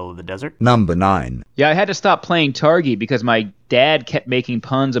in the middle of the desert. Number 9. Yeah, I had to stop playing Targi because my dad kept making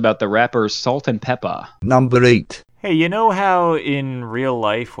puns about the rapper Salt and Pepper. Number 8. Hey, you know how in real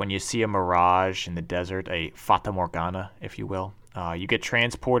life when you see a mirage in the desert, a Fata Morgana, if you will, you get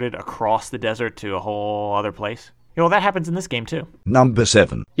transported across the desert to a whole other place? Well, that happens in this game too. Number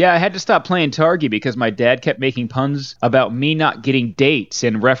 7. Yeah, I had to stop playing Targi because my dad kept making puns about me not getting dates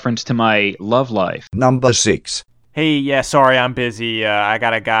in reference to my love life. Number 6. Hey, yeah, sorry, I'm busy. I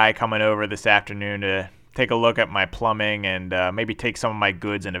got a guy coming over this afternoon to take a look at my plumbing and maybe take some of my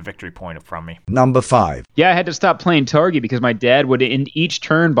goods and a victory point from me. Number 5. Yeah, I had to stop playing Targi because my dad would end each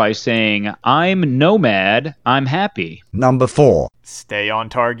turn by saying, I'm nomad, I'm happy. Number 4. Stay on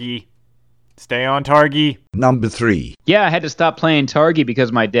Targi. Stay on Targi. Number 3. Yeah, I had to stop playing Targi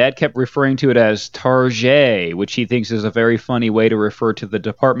because my dad kept referring to it as Target, which he thinks is a very funny way to refer to the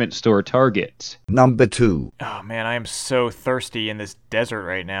department store Target. Number 2. Oh, man, I am so thirsty in this desert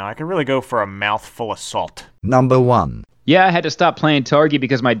right now. I could really go for a mouthful of salt. Number 1. Yeah, I had to stop playing Targi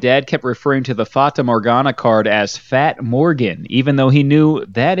because my dad kept referring to the Fata Morgana card as Fat Morgan, even though he knew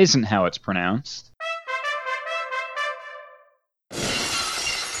that isn't how it's pronounced.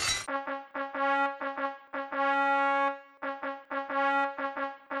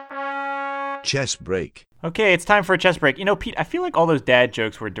 Chess break. Okay, it's time for a chess break. You know, Pete, I feel like all those dad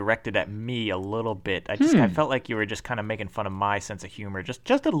jokes were directed at me a little bit. I felt like you were just kind of making fun of my sense of humor, just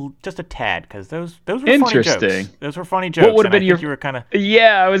a tad, because those were funny jokes. Those were funny jokes. What would have been you were kind of?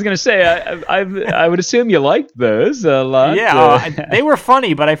 Yeah, I was gonna say I would assume you liked those a lot. Yeah, they were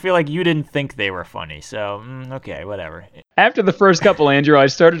funny, but I feel like you didn't think they were funny. So okay, whatever. After the first couple, Andrew, I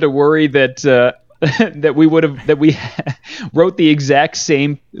started to worry that. that we wrote the exact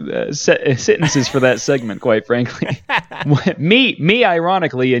same sentences for that segment, quite frankly. me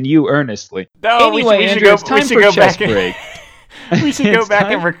ironically, and you earnestly. No, anyway, Andrew, it's time for chess break. We should go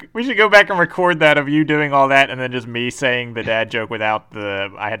back and record that of you doing all that, and then just me saying the dad joke without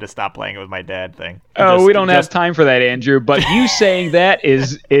the "I had to stop playing it with my dad" thing. We don't have time for that, Andrew. But you saying that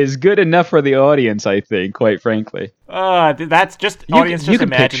is good enough for the audience, I think. Quite frankly. That's just audience. Just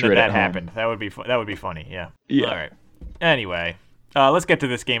imagine that happened. That would be funny. Yeah. All right. Anyway. Let's get to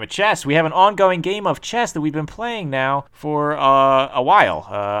this game of chess. We have an ongoing game of chess that we've been playing now for a while.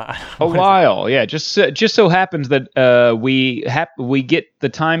 Yeah. Just so happens that we get the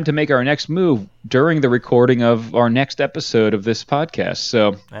time to make our next move during the recording of our next episode of this podcast.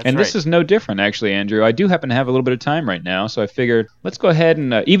 So, This is no different, actually, Andrew. I do happen to have a little bit of time right now, so I figured let's go ahead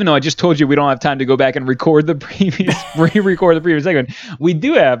and even though I just told you we don't have time to go back and record the previous segment, we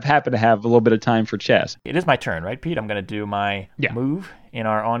do happen to have a little bit of time for chess. It is my turn, right, Pete? I'm going to do my move in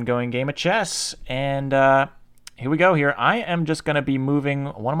our ongoing game of chess, and here we go. Here, I am just going to be moving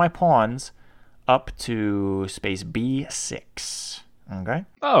one of my pawns up to space B6. Okay.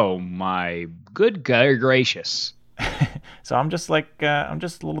 Oh my good gracious! So I'm just a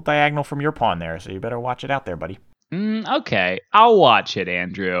little diagonal from your pawn there. So you better watch it out there, buddy. Okay, I'll watch it,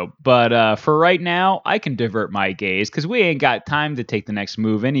 Andrew. But for right now, I can divert my gaze because we ain't got time to take the next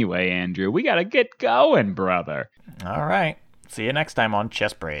move anyway, Andrew. We gotta get going, brother. All right. See you next time on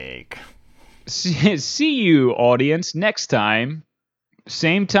Chess Break. See you, audience, next time.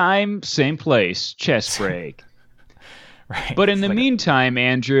 Same place, Chess Break. Right. But in the meantime,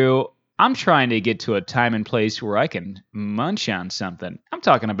 Andrew, I'm trying to get to a time and place where I can munch on something. I'm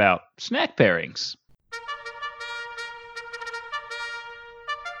talking about snack pairings.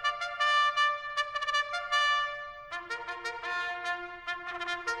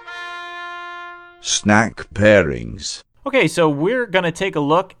 Snack pairings. Okay, so we're going to take a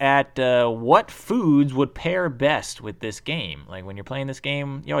look at what foods would pair best with this game. Like when you're playing this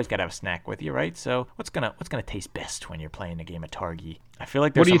game, you always got to have a snack with you, right? So what's going to taste best when you're playing a game of Targi? I feel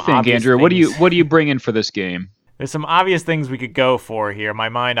like there's some obvious things. What do you think, Andrew? What do you bring in for this game? There's some obvious things we could go for here. My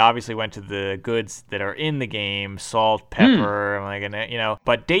mind obviously went to the goods that are in the game, salt, pepper,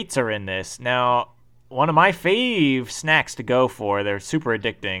 but dates are in this. Now, one of my fave snacks to go for, they're super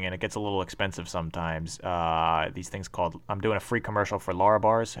addicting, and it gets a little expensive sometimes. These things called, I'm doing a free commercial for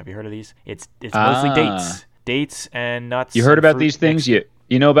Larabar. Have you heard of these? It's mostly dates and nuts. You heard about these things? You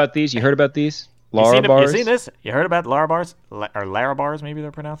know about these? You heard about these? Larabars? You seen this? You heard about Larabars? Or Larabars, maybe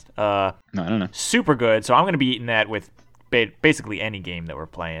they're pronounced? No, I don't know. Super good. So I'm going to be eating that with basically any game that we're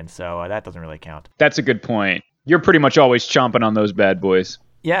playing, so that doesn't really count. That's a good point. You're pretty much always chomping on those bad boys.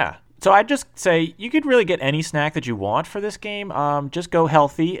 Yeah. So I'd just say you could really get any snack that you want for this game. Just go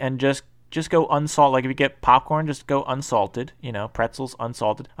healthy and just go unsalted. Like if you get popcorn, just go unsalted. Pretzels,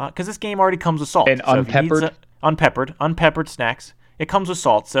 unsalted. Because this game already comes with salt. And so unpeppered. Unpeppered snacks. It comes with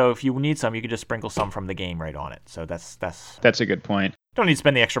salt. So if you need some, you could just sprinkle some from the game right on it. So that's a good point. Don't need to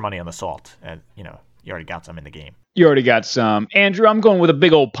spend the extra money on the salt. You already got some in the game. You already got some. Andrew, I'm going with a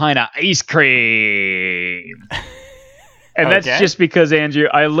big old pint of ice cream. And that's just because, Andrew,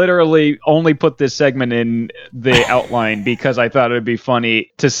 I literally only put this segment in the outline because I thought it would be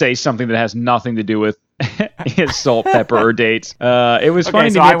funny to say something that has nothing to do with salt, pepper, or dates. It was funny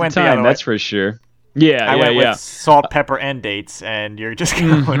to me at the time, that's for sure. I went with salt, pepper, and dates, and you're just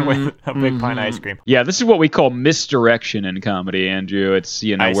going with a big pint of ice cream. Yeah, this is what we call misdirection in comedy, Andrew. It's,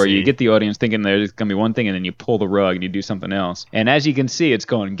 where you get the audience thinking there's going to be one thing, and then you pull the rug and you do something else. And as you can see, it's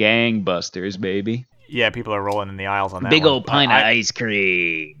going gangbusters, baby. Yeah, people are rolling in the aisles on that Big one. old pint of ice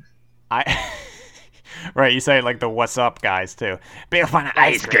cream. Right, you say it like the "What's Up" guys too. Big pint of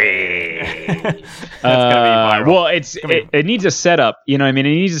ice cream. That's gonna be viral. Well, it needs a setup. You know what I mean? It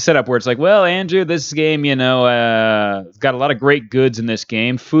needs a setup where it's like, well, Andrew, this game, it's got a lot of great goods in this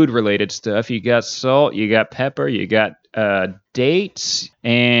game, food-related stuff. You got salt, you got pepper, you got dates,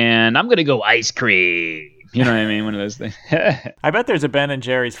 and I'm gonna go ice cream. You know what I mean? One of those things. I bet there's a Ben and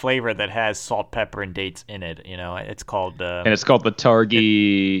Jerry's flavor that has salt, pepper, and dates in it. It's called. And it's called the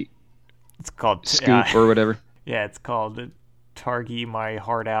Targi. It's called Scoop or whatever. Yeah, it's called Targi My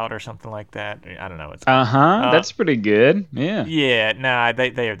Heart Out or something like that. I don't know. That's pretty good. Yeah. Yeah. Nah,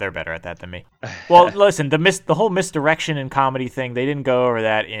 they're better at that than me. Well, listen, the whole misdirection in comedy thing, they didn't go over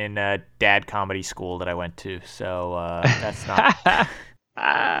that in dad comedy school that I went to. So that's not.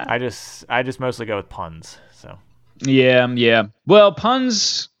 I just mostly go with puns. So. Yeah. Well,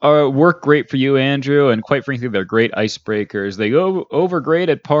 puns work great for you, Andrew, and quite frankly, they're great icebreakers. They go over great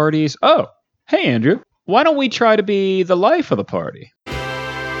at parties. Oh, hey, Andrew, why don't we try to be the life of the party?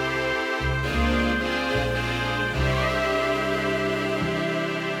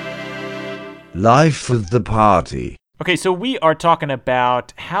 Life of the party. Okay, so we are talking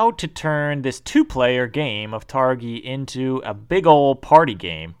about how to turn this 2-player game of Targi into a big old party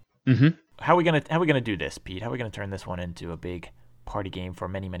game. Mm-hmm. How are we gonna do this, Pete? How are we gonna turn this one into a big party game for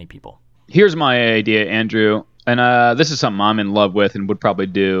many, many people? Here's my idea, Andrew, and this is something I'm in love with and would probably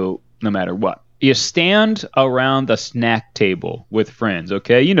do no matter what. You stand around the snack table with friends,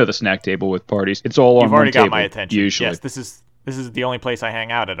 okay? You know the snack table with parties. It's all on one table. You've already got my attention. Usually. Yes, this is the only place I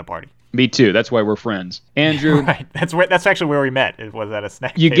hang out at a party. Me too. That's why we're friends, Andrew. Right. That's actually where we met. It was at a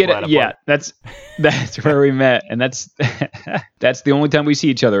snack table. You get it? At a Yeah. party. That's where we met, and that's the only time we see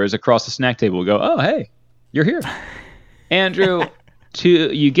each other is across the snack table. We go, oh hey, you're here, Andrew.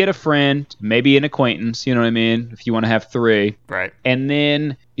 You get a friend, maybe an acquaintance. You know what I mean? If you want to have 3, right? And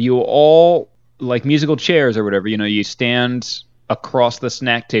then you all like musical chairs or whatever. You stand across the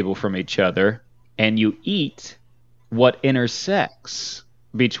snack table from each other, and you eat what intersects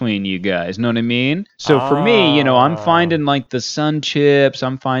between you guys, know what I mean? So for me, I'm finding like the Sun Chips,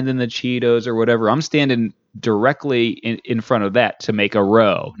 I'm finding the Cheetos or whatever. I'm standing directly in front of that to make a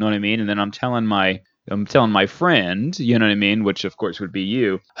row, know what I mean? And then I'm telling my friend, you know what I mean, which of course would be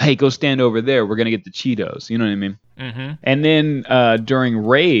you, hey, go stand over there. We're gonna get the Cheetos, you know what I mean? Mm-hmm. And then during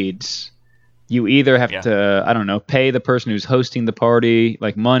raids, you either have to, I don't know, pay the person who's hosting the party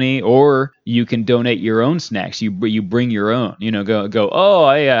like money, or you can donate your own snacks. You bring your own. Go. Oh,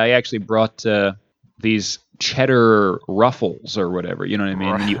 I actually brought these cheddar ruffles or whatever. You know what I mean?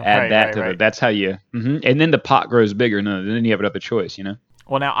 And you add that to it. That's how you. Mm-hmm. And then the pot grows bigger. No, then you have another choice.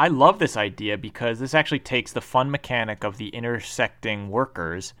 Well, now I love this idea because this actually takes the fun mechanic of the intersecting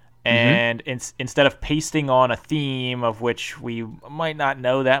workers. And instead of pasting on a theme of which we might not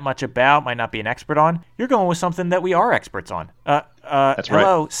know that much about, might not be an expert on, you're going with something that we are experts on. That's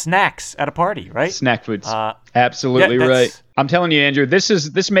hello, right. Snacks at a party, right? Snack foods. Absolutely right. I'm telling you, Andrew,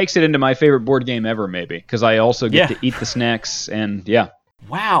 this makes it into my favorite board game ever, maybe, because I also get to eat the snacks, and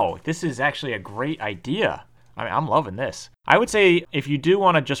Wow, this is actually a great idea. I mean, I'm loving this. I would say if you do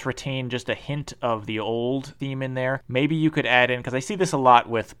want to just retain just a hint of the old theme in there, maybe you could add in, because I see this a lot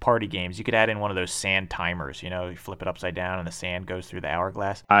with party games, you could add in one of those sand timers. You flip it upside down and the sand goes through the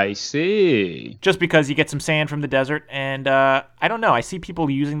hourglass. I see. Just because you get some sand from the desert, and I don't know. I see people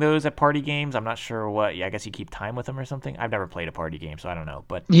using those at party games. I'm not sure what. Yeah, I guess you keep time with them or something. I've never played a party game, so I don't know.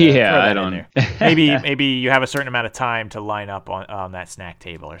 But I don't. In there. maybe you have a certain amount of time to line up on that snack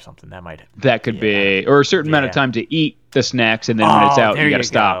table or something. That could be, or a certain amount of time to eat the snacks, and then when it's out, you got to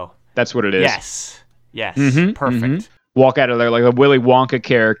stop. That's what it is. Yes. Perfect. Mm-hmm. Walk out of there like a Willy Wonka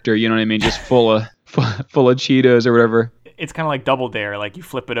character. You know what I mean? Just full of Cheetos or whatever. It's kind of like Double Dare. Like you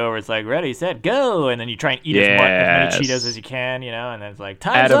flip it over, it's like ready, set, go, and then you try and eat as many Cheetos as you can. And then it's like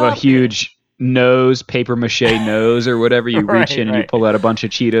time's out of up. A huge nose, paper mache nose or whatever. You reach in and you pull out a bunch of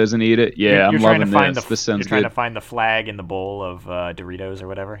Cheetos and eat it. Yeah, I'm loving this. This sounds good. You're trying to find the flag in the bowl of Doritos or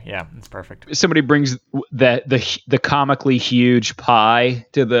whatever. Yeah, it's perfect. Somebody brings the comically huge pie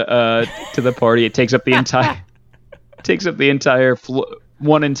to the party. It takes up the entire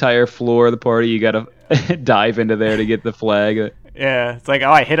one entire floor of the party. You got to dive into there to get the flag. Yeah, it's like,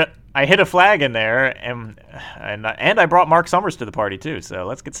 oh, I hit a flag in there, and I brought Mark Summers to the party too. So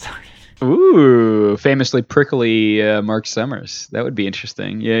let's get started. Ooh, famously prickly Mark Summers. That would be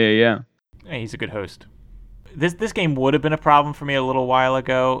interesting. Yeah. Hey, he's a good host. This game would have been a problem for me a little while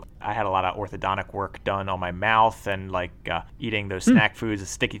ago. I had a lot of orthodontic work done on my mouth, and eating those snack foods, the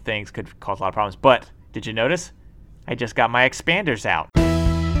sticky things could cause a lot of problems. But did you notice? I just got my expanders out.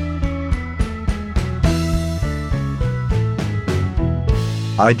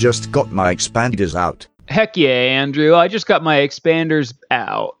 I just got my expanders out. Heck yeah, Andrew. I just got my expanders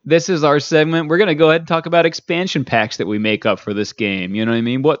out. This is our segment. We're going to go ahead and talk about expansion packs that we make up for this game. You know what I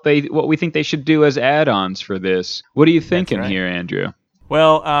mean? What we think they should do as add-ons for this. What are you thinking here, Andrew?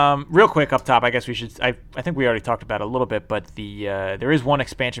 Well, real quick up top, I guess we should. I think we already talked about it a little bit, but there is one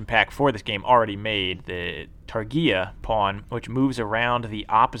expansion pack for this game already made, the Targia pawn, which moves around the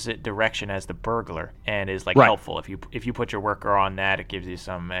opposite direction as the burglar and is helpful. If you put your worker on that, it gives you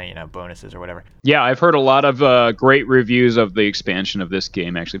some bonuses or whatever. Yeah, I've heard a lot of great reviews of the expansion of this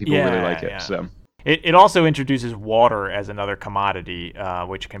game. Actually, people really like it. Yeah. So. It also introduces water as another commodity,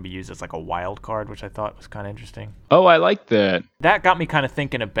 which can be used as like a wild card, which I thought was kind of interesting. Oh, I like that. That got me kind of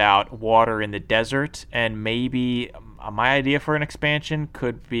thinking about water in the desert, and maybe my idea for an expansion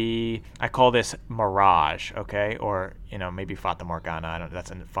could be, I call this Mirage, okay? Or, maybe Fata Morgana. I don't know,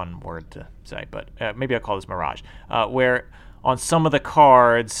 that's a fun word to say, but maybe I'll call this Mirage, where on some of the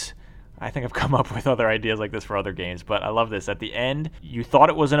cards, I think I've come up with other ideas like this for other games, but I love this. At the end, you thought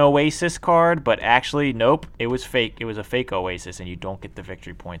it was an Oasis card, but actually, nope, it was fake. It was a fake Oasis, and you don't get the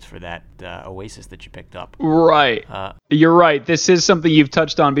victory points for that Oasis that you picked up. Right. You're right. This is something you've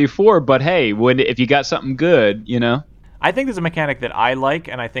touched on before, but hey, if you got something good, I think there's a mechanic that I like,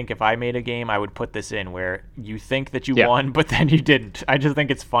 and I think if I made a game, I would put this in where you think that you won, but then you didn't. I just think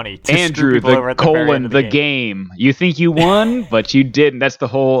it's funny. Andrew, the game. You think you won, but you didn't. That's the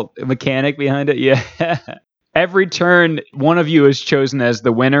whole mechanic behind it. Yeah. Every turn, one of you is chosen as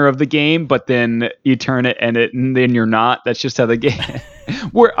the winner of the game, but then you turn it, and then you're not. That's just how the game.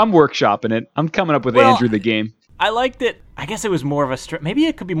 I'm workshopping it. I'm coming up with Andrew the game. I liked it. I guess it was more of a maybe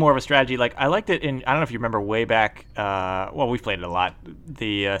it could be more of a strategy. Like I liked it in, I don't know if you remember way back. We've played it a lot.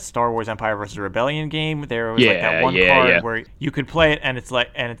 The Star Wars Empire vs. Rebellion game. There was that one card where you could play it, and it's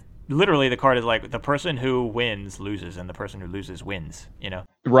literally the card is like the person who wins loses, and the person who loses wins.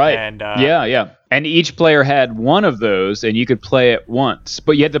 Right. And and each player had one of those, and you could play it once,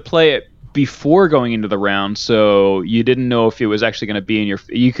 but you had to play it before going into the round, so you didn't know if it was actually going to be in your.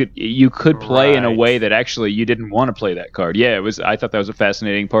 You could play in a way that actually you didn't want to play that card. Yeah, it was. I thought that was a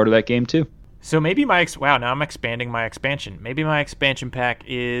fascinating part of that game too. So maybe now I'm expanding my expansion. Maybe my expansion pack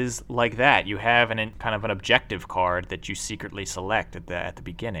is like that. You have kind of an objective card that you secretly select at the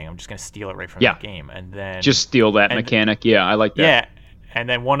beginning. I'm just going to steal it right from the game, and then just steal that mechanic. Yeah, I like that. Yeah. And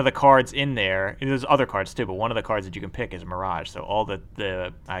then one of the cards in there's other cards too, but one of the cards that you can pick is Mirage. So all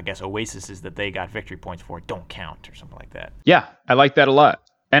the I guess Oases that they got victory points for don't count or something like that. Yeah, I like that a lot.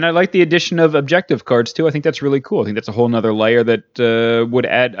 And I like the addition of objective cards too. I think that's really cool. I think that's a whole nother layer that would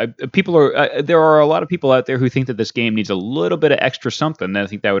add. There are a lot of people out there who think that this game needs a little bit of extra something. And I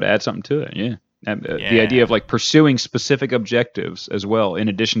think that would add something to it. Yeah. The idea of pursuing specific objectives as well, in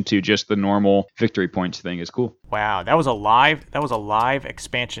addition to just the normal victory points thing, is cool. Wow, that was a live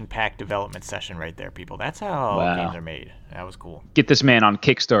expansion pack development session right there, people. That's how games are made. That was cool. Get this man on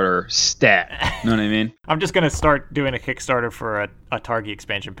Kickstarter stat. Know what I mean? I'm just gonna start doing a Kickstarter for a Targi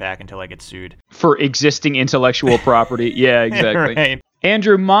expansion pack until I get sued for existing intellectual property. Yeah, exactly. Right.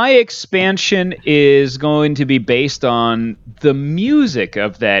 Andrew, my expansion is going to be based on the music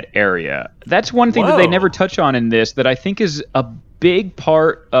of that area. That's one thing that they never touch on in this that I think is a big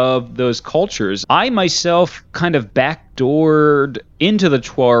part of those cultures. I myself kind of backdoored into the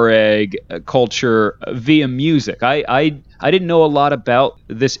Tuareg culture via music. I didn't know a lot about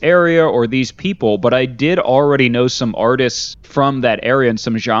this area or these people, but I did already know some artists from that area and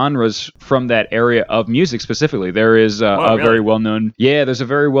some genres from that area of music specifically. There is very well-known... Yeah, there's a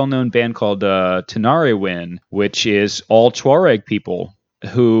very well-known band called Tenarewin, which is all Tuareg people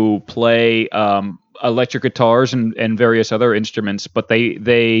who play electric guitars and various other instruments, but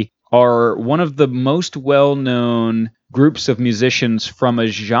they are one of the most well-known groups of musicians from a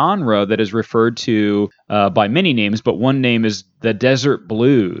genre that is referred to by many names, but one name is the Desert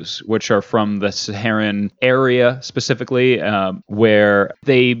Blues, which are from the Saharan area specifically, where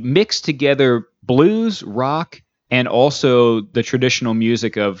they mix together blues, rock, and also the traditional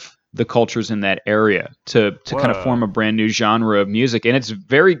music of the cultures in that area to kind of form a brand new genre of music. And it's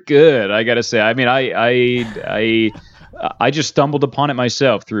very good, I gotta say. I mean, I just stumbled upon it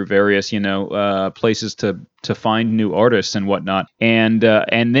myself through various, places to to find new artists and whatnot. And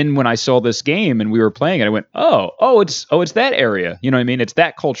then when I saw this game and we were playing it, I went, it's that area. You know what I mean? It's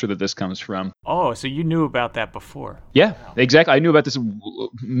that culture that this comes from. Oh, so you knew about that before? Yeah, wow. Exactly. I knew about this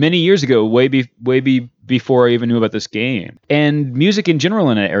many years ago, way before I even knew about this game. And music in general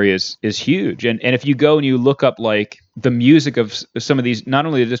in that area is huge. And if you go and you look up like the music of some of these, not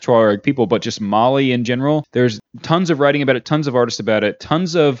only the Tuareg people, but just Mali in general, there's tons of writing about it, tons of artists about it,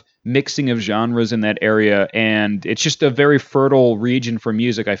 tons of mixing of genres in that area. And it's just a very fertile region for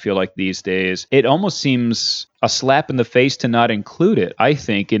music, I feel like these days. It almost seems a slap in the face to not include it, I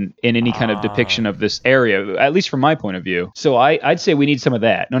think, in any kind of depiction of this area, at least from my point of view. So I'd say we need some of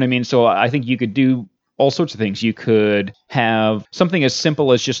that. You know what I mean? So I think you could do all sorts of things. You could have something as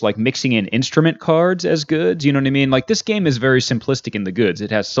simple as just like mixing in instrument cards as goods. You know what I mean? Like this game is very simplistic in the goods.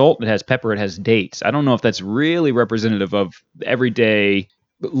 It has salt, it has pepper, it has dates. I don't know if that's really representative of everyday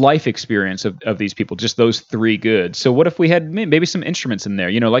life experience of these people, just those three goods. So what if we had maybe some instruments in there?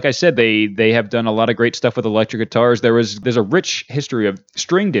 You know, like I said, they have done a lot of great stuff with electric guitars. There's a rich history of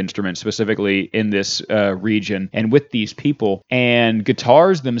stringed instruments specifically in this region and with these people. And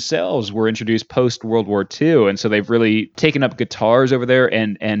guitars themselves were introduced post World War II, and so they've really taken up guitars over there,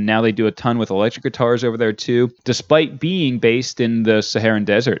 and now they do a ton with electric guitars over there too, despite being based in the Saharan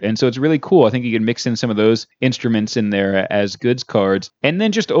desert. And so it's really cool. I think you can mix in some of those instruments in there as goods cards, and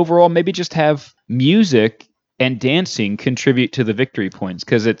then just overall maybe just have music and dancing contribute to the victory points,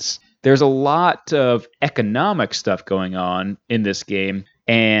 because there's a lot of economic stuff going on in this game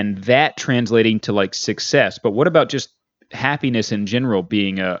and that translating to like success. But what about just happiness in general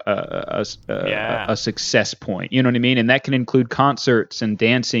being a success point? You know what I mean? And that can include concerts and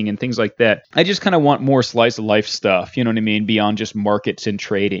dancing and things like that. I just kind of want more slice of life stuff, you know what I mean, beyond just markets and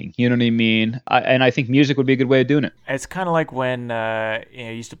trading. You know what I mean? And I think music would be a good way of doing it. It's kind of like when you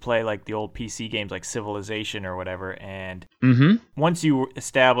used to play like the old PC games like Civilization or whatever, and once you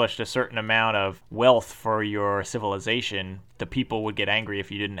established a certain amount of wealth for your civilization, the people would get angry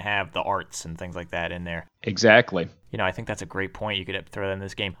if you didn't have the arts and things like that in there. Exactly. You know, I think that's a great point you could throw in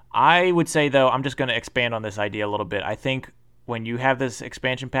this game. I would say, though, I'm just going to expand on this idea a little bit. I think when you have this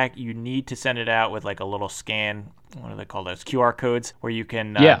expansion pack, you need to send it out with like a little scan. What do they call those? QR codes, where you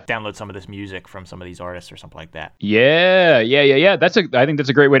can download some of this music from some of these artists or something like that. Yeah. I think that's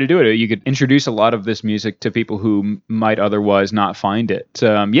a great way to do it. You could introduce a lot of this music to people who might otherwise not find it.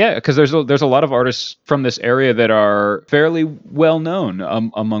 Because there's a lot of artists from this area that are fairly well known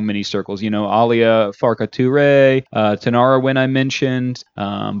among many circles. You know, Alia Farka Touré, Tanara, when I mentioned,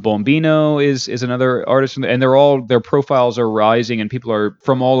 Bombino is another artist, and their profiles are rising, and people are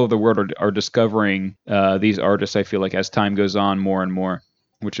from all over the world are discovering these artists. I feel like as time goes on more and more,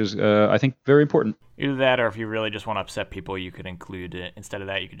 which is I think very important. Either that, or if you really just want to upset people, you could include instead of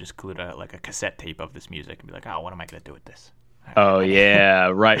that, you could just include a cassette tape of this music and be like, oh, what am I going to do with this? Oh yeah,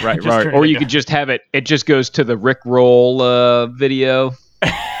 right. Or you could just have it just goes to the Rickroll video.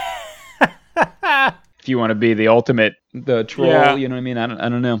 If you want to be the ultimate troll, you know what I mean? I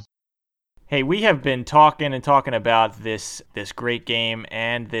don't know. Hey, we have been talking about this great game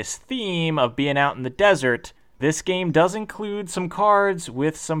and this theme of being out in the desert. This game does include some cards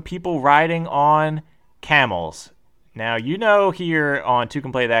with some people riding on camels. Now, you know, here on Two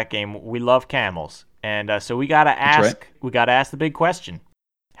Can Play That Game, we love camels. And so we got to ask the big question.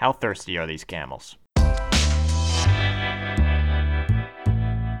 How thirsty are these camels?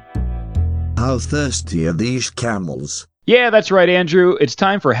 How thirsty are these camels? Yeah, that's right, Andrew. It's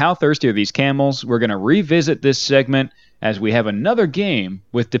time for How Thirsty Are These Camels? We're going to revisit this segment as we have another game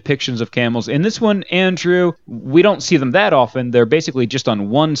with depictions of camels. In this one, Andrew, we don't see them that often. They're basically just on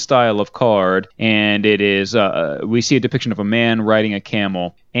one style of card, and it is, we see a depiction of a man riding a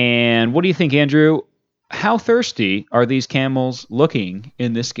camel. And what do you think, Andrew? How thirsty are these camels looking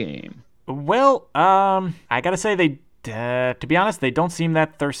in this game? Well, I gotta say to be honest, they don't seem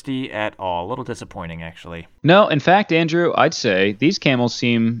that thirsty at all. A little disappointing, actually. No, in fact, Andrew, I'd say these camels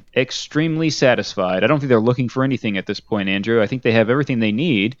seem extremely satisfied. I don't think they're looking for anything at this point, Andrew. I think they have everything they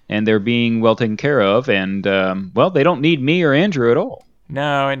need, and they're being well taken care of, and, they don't need me or Andrew at all.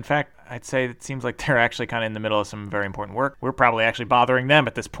 No, in fact, I'd say it seems like they're actually kind of in the middle of some very important work. We're probably actually bothering them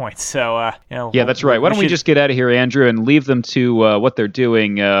at this point. So, Yeah, that's right. Why don't we just get out of here, Andrew, and leave them to what they're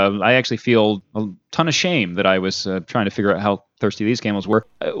doing? I actually feel a ton of shame that I was trying to figure out how thirsty these camels were.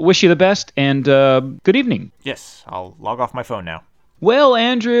 Wish you the best, and good evening. Yes, I'll log off my phone now. Well,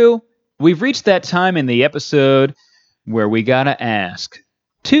 Andrew, we've reached that time in the episode where we gotta ask.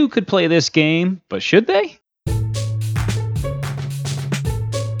 Two could play this game, but should they?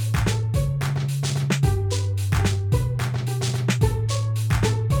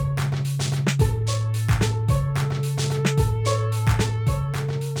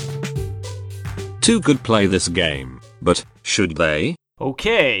 Two could play this game, but should they?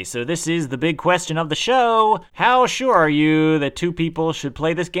 Okay, so this is the big question of the show. How sure are you that two people should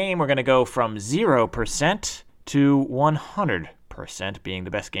play this game? We're going to go from 0% to 100% being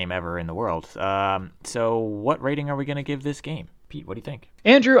the best game ever in the world. So what rating are we going to give this game? Pete, what do you think?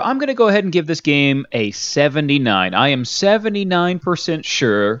 Andrew, I'm going to go ahead and give this game a 79. I am 79%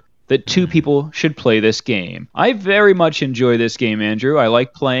 sure that two people should play this game. I very much enjoy this game, Andrew. I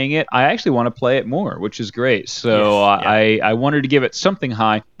like playing it. I actually want to play it more, which is great. So yes, I wanted to give it something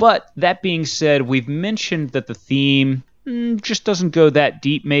high. But that being said, we've mentioned that the theme just doesn't go that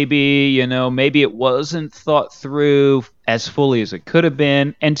deep, maybe. Maybe it wasn't thought through as fully as it could have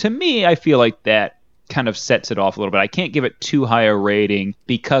been. And to me, I feel like that kind of sets it off a little bit. I can't give it too high a rating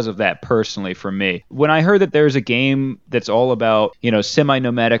because of that personally for me. When I heard that there's a game that's all about,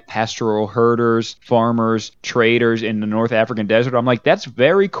 semi-nomadic pastoral herders, farmers, traders in the North African desert, I'm like, that's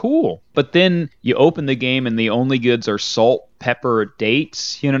very cool. But then you open the game and the only goods are salt, pepper,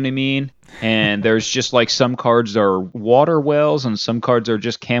 dates, you know what I mean? And there's just like some cards are water wells and some cards are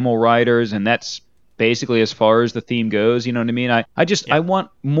just camel riders, and that's basically as far as the theme goes, you know what I mean? I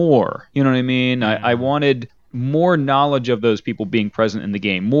want more, you know what I mean? I wanted more knowledge of those people being present in the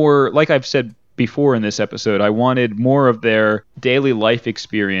game. More, like I've said before in this episode, I wanted more of their daily life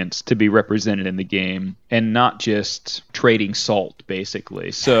experience to be represented in the game and not just trading salt,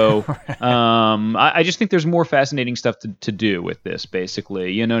 basically. So I just think there's more fascinating stuff to do with this,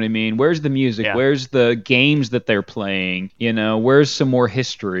 basically. You know what I mean? Where's the music? Yeah. Where's the games that they're playing? Where's some more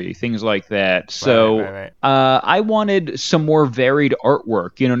history? Things like that. So right. I wanted some more varied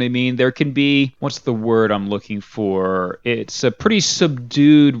artwork. You know what I mean? There can be, what's the word I'm looking for? It's a pretty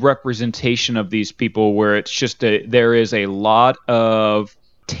subdued representation of these people where it's just there is a lot of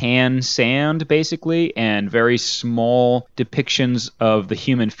tan sand, basically, and very small depictions of the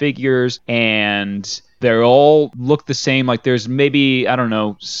human figures, and they all look the same. Like there's maybe,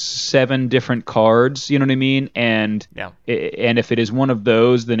 7 different cards, you know what I mean? And and if it is one of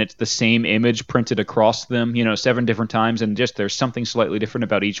those, then it's the same image printed across them, 7 different times, and just there's something slightly different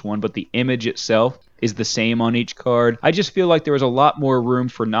about each one, but the image itself is the same on each card. I just feel like there was a lot more room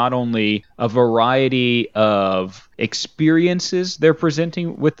for not only a variety of experiences they're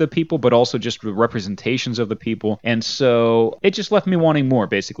presenting with the people, but also just representations of the people. And so it just left me wanting more,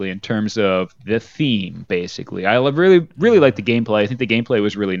 basically, in terms of the theme, basically. I really, really like the gameplay. I think the gameplay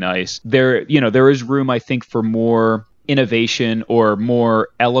was really nice. There is room, I think, for more innovation or more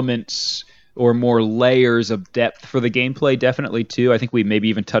elements or more layers of depth for the gameplay, definitely, too. I think we maybe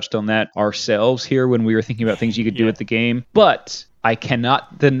even touched on that ourselves here when we were thinking about things you could do with the game. But I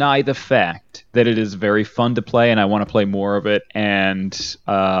cannot deny the fact that it is very fun to play, and I want to play more of it. And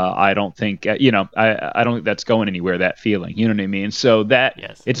I don't think, I don't think that's going anywhere, that feeling. You know what I mean? So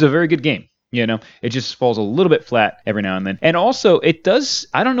it's a very good game. It just falls a little bit flat every now and then. And also, it does,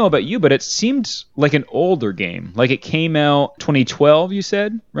 I don't know about you, but it seemed like an older game. Like it came out 2012, you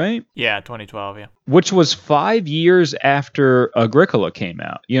said, right? Yeah, 2012, yeah. Which was 5 years after Agricola came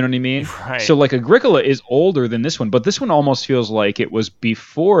out. You know what I mean? Right. So like Agricola is older than this one, but this one almost feels like it was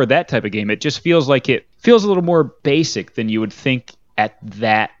before that type of game. It just feels like it feels a little more basic than you would think at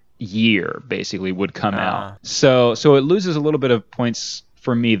that year, basically, would come out. So it loses a little bit of points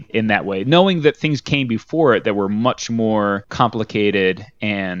for me in that way, knowing that things came before it that were much more complicated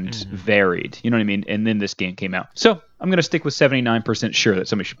and varied. You know what I mean? And then this game came out. So I'm going to stick with 79% sure that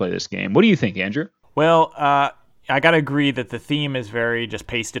somebody should play this game. What do you think, Andrew? Well, I got to agree that the theme is very just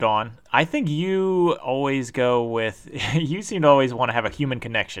pasted on. I think you always go with, you seem to always want to have a human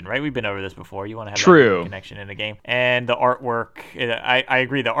connection, right? We've been over this before. You want to have a human connection in a game. And the artwork, I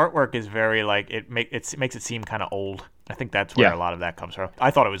agree. The artwork is very, it makes it seem kind of old. I think that's where a lot of that comes from.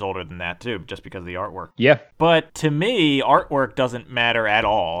 I thought it was older than that, too, just because of the artwork. Yeah. But to me, artwork doesn't matter at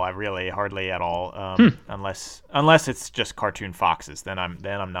all. Hardly at all. Unless it's just cartoon foxes, then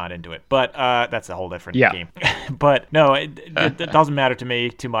I'm not into it. But that's a whole different game. But no, it doesn't matter to me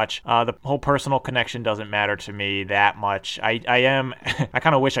too much. The whole personal connection doesn't matter to me that much. I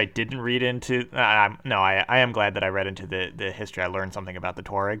kind of wish I didn't read into. I am glad that I read into the history. I learned something about the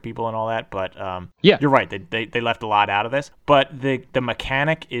Tuareg people and all that. But you're right. They left a lot out of this. But the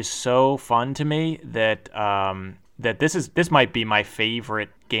mechanic is so fun to me that this might be my favorite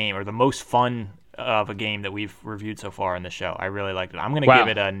game, or the most fun of a game that we've reviewed so far in the show. I really liked it. I'm gonna give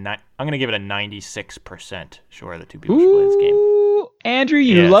it a 96% sure that two people should play this game. Andrew,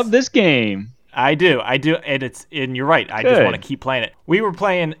 you love this game. I do, and you're right. I just want to keep playing it. We were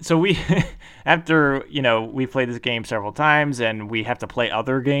playing, so we after, we played this game several times and we have to play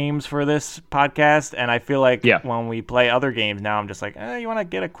other games for this podcast. And I feel like when we play other games now, I'm just like, you want to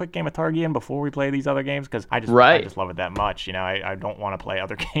get a quick game of Targi in before we play these other games? Because I just love it that much. I don't want to play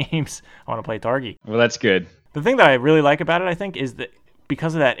other games. I want to play Targi. Well, that's good. The thing that I really like about it, I think, is that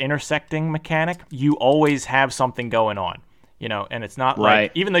because of that intersecting mechanic, you always have something going on. And it's not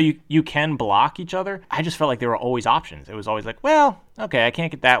like, even though you can block each other, I just felt like there were always options. It was always like, well, okay, I can't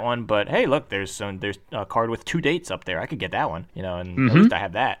get that one, but hey, look, there's a card with 2 dates up there. I could get that one, and at least I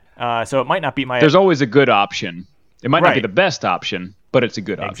have that. So it might not be There's always a good option. It might not be the best option, but it's a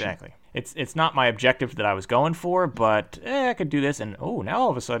good option. Exactly. It's not my objective that I was going for, but I could do this, and now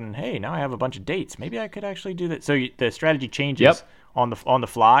all of a sudden, hey, now I have a bunch of dates. Maybe I could actually do that. So the strategy changes on the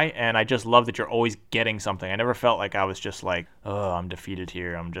fly, and I just love that you're always getting something. I never felt like I was just like, oh, I'm defeated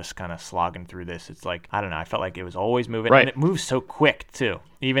here. I'm just kind of slogging through this. It's like, I don't know. I felt like it was always moving, and it moves so quick too.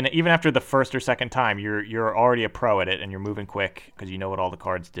 Even after the first or second time, you're already a pro at it, and you're moving quick because you know what all the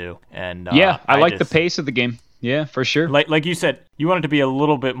cards do. And I like the pace of the game. Yeah, for sure. Like you said, you want it to be a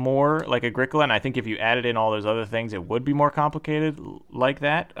little bit more like Agricola, and I think if you added in all those other things, it would be more complicated like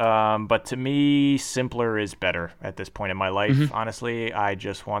that. But to me, simpler is better at this point in my life. Honestly, I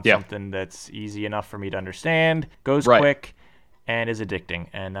just want something that's easy enough for me to understand, goes quick, and is addicting.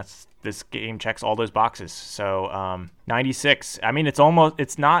 And this game checks all those boxes. So 96. I mean,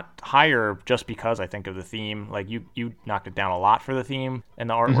 it's not higher just because I think of the theme. Like you knocked it down a lot for the theme and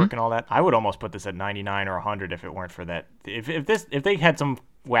the artwork and all that. I would almost put this at 99 or 100 if it weren't for that. If they had some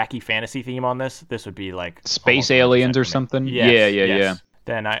wacky fantasy theme on this would be like space aliens or something. Yes, yeah.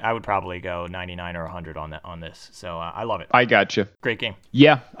 Then I would probably go 99 or 100 on this. So I love it. I gotcha. Great game.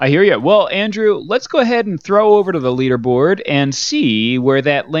 Yeah, I hear you. Well, Andrew, let's go ahead and throw over to the leaderboard and see where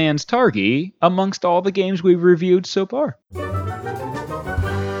that lands Targi amongst all the games we've reviewed so far.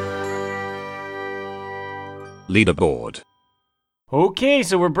 Leaderboard. Okay,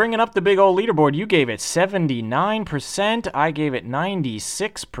 so we're bringing up the big old leaderboard. You gave it 79%. I gave it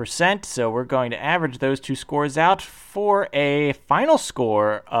 96%. So we're going to average those two scores out for a final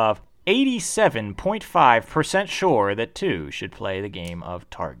score of 87.5% sure that 2 should play the game of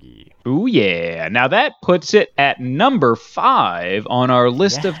Targi. Ooh, yeah. Now that puts it at number 5 on our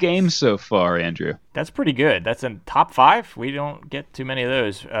list of games so far, Andrew. That's pretty good. That's in top 5. We don't get too many of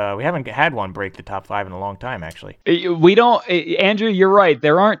those. We haven't had one break the top 5 in a long time, actually. We don't, Andrew, you're right.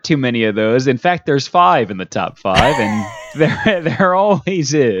 There aren't too many of those. In fact, there's 5 in the top 5, and there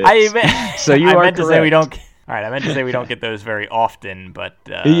always is. So you are correct. To say we don't. All right, I meant to say we don't get those very often, but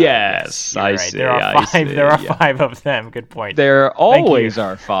yes, I right. see. There are 5. There are 5 of them. Good point. There always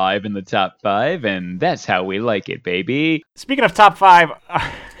are 5 in the top 5, and that's how we like it, baby. Speaking of top 5,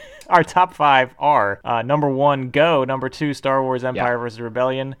 our top 5 are number 1, Go. Number 2, Star Wars: Empire vs.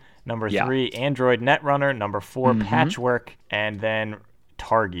 Rebellion. Number 3, Android Netrunner. Number 4, Patchwork, and then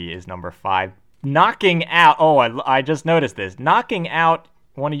Targi is number 5. Knocking out. Oh, I just noticed this. Knocking out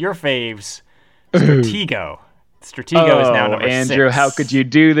one of your faves. Stratego. Stratego is now number 6. Andrew, how could you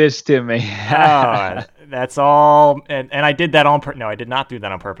do this to me? That's all. And I did that on purpose. No, I did not do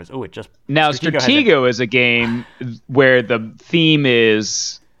that on purpose. Oh, it just... Now, Stratego is a game where the theme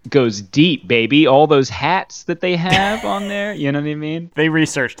goes deep, baby. All those hats that they have on there, you know what I mean? They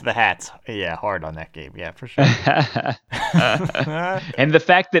researched the hats. Yeah, hard on that game. Yeah, for sure. And the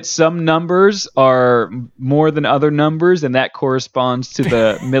fact that some numbers are more than other numbers, and that corresponds to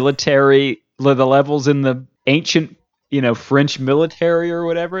the military, the levels in the ancient, French military or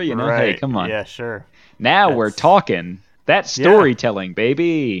whatever, Right. Hey, come on. Yeah, sure. Now we're talking. That's storytelling,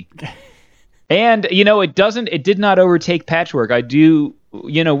 baby. And, it did not overtake Patchwork. I do...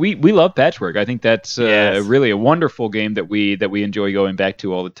 we love Patchwork. I think that's really a wonderful game that we enjoy going back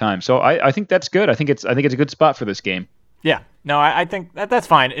to all the time. So I think that's good. I think it's a good spot for this game. Yeah. No, I think that's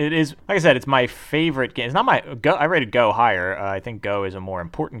fine. It is, like I said, it's my favorite game. It's not my Go. I rated Go higher. I think Go is a more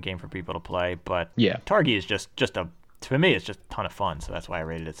important game for people to play. But Targi is just to me, it's just a ton of fun. So that's why I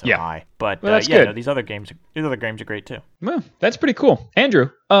rated it so high. But that's good. No, these other games are great too. Well, that's pretty cool. Andrew,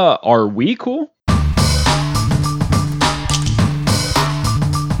 are we cool?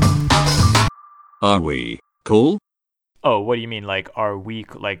 Are we cool? Oh, what do you mean? Like, are we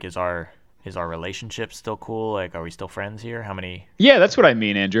is our relationship still cool? Like, are we still friends here? How many? Yeah, that's what I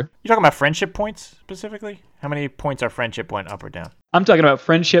mean, Andrew. You talking about friendship points specifically? How many points our friendship went up or down? I'm talking about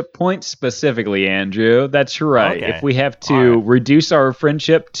friendship points specifically, Andrew. That's right. Okay. If we have to reduce our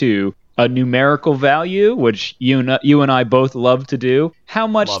friendship to a numerical value, which you and I both love to do, how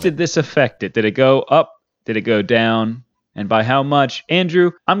much did this affect it? Did it go up? Did it go down? And by how much?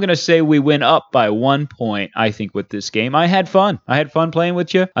 Andrew, I'm going to say we win up by 1 point, I think, with this game. I had fun. I had fun playing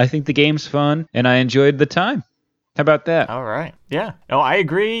with you. I think the game's fun, and I enjoyed the time. How about that? All right. Yeah. No, I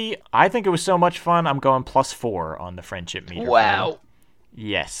agree. I think it was so much fun. I'm going +4 on the friendship meter. Wow.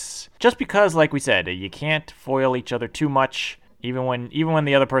 Yes. Just because, like we said, you can't foil each other too much. Even when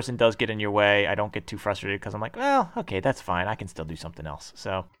the other person does get in your way, I don't get too frustrated because I'm like, well, okay, that's fine. I can still do something else.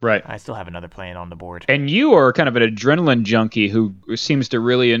 So right. I still have another plan on the board. And you are kind of an adrenaline junkie who seems to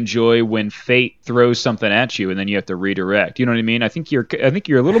really enjoy when fate throws something at you and then you have to redirect. You know what I mean? I think you're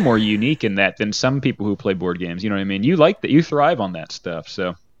a little more unique in that than some people who play board games. You know what I mean? You like that. You thrive on that stuff.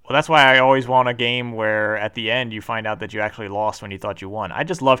 So. Well, that's why I always want a game where at the end you find out that you actually lost when you thought you won. I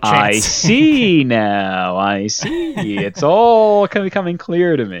just love chance. I see now. I see. It's all kind of becoming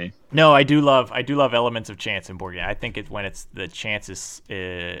clear to me. No, I do love elements of chance in board game. I think it's when the chance is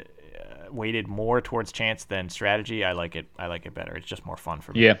weighted more towards chance than strategy. I like it better. It's just more fun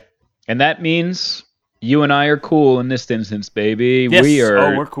for me. Yeah, and that means you and I are cool in this instance, baby. Yes.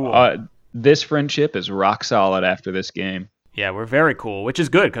 We're cool. This friendship is rock solid after this game. Yeah, we're very cool, which is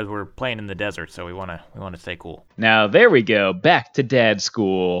good because we're playing in the desert, so we want to stay cool. Now there we go, back to dad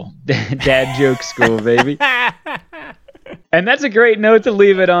school, dad joke school, baby. And that's a great note to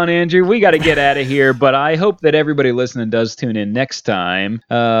leave it on, Andrew. We got to get out of here, but I hope that everybody listening does tune in next time,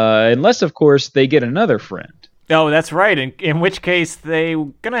 unless of course they get another friend. Oh, that's right. In which case, they're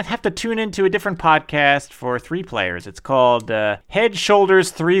going to have to tune into a different podcast for 3 players. It's called Head,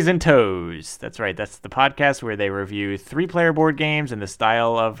 Shoulders, Threes, and Toes. That's right. That's the podcast where they review 3-player board games in the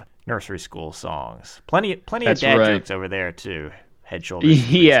style of nursery school songs. Plenty of dad jokes over there, too. Head, Shoulders, Threes,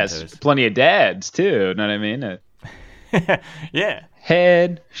 and Toes. Yes, plenty of dads, too. Know what I mean? Yeah.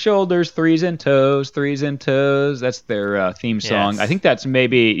 Head, shoulders, threes and toes. That's their theme song. Yes. I think that's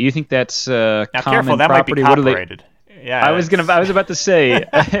maybe. You think that's now, common careful, that property? might be copyrighted. Yeah, I was about to say,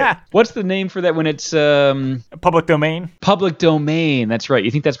 what's the name for that when it's public domain? Public domain. That's right.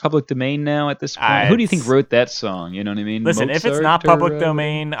 You think that's public domain now at this point? Who do you think wrote that song? You know what I mean? Listen, Mozart if it's not public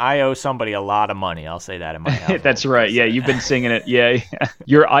domain, I owe somebody a lot of money. I'll say that in my house. That's right. Yeah, you've been singing it. Yeah,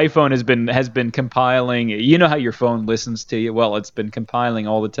 your iPhone has been compiling. You know how your phone listens to you? Well, it's been compiling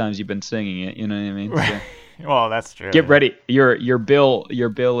all the times you've been singing it. You know what I mean? So. Well, that's true. Get ready. Your bill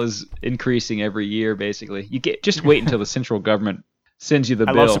is increasing every year. Basically, just wait until the central government sends you the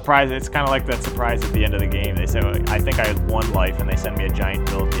bill. I love surprise. It's kind of like that surprise at the end of the game. They say, "I think I had 1 life," and they send me a giant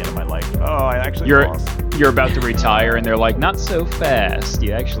bill at the end of my life. Oh, I actually lost. You're about to retire, and they're like, "Not so fast."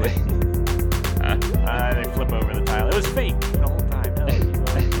 You actually. They flip over the tile. It was fake the whole time. No.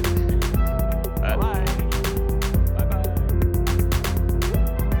 Bye.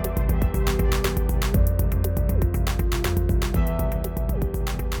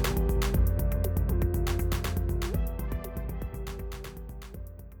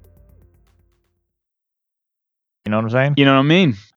 You know what I'm saying? You know what I mean?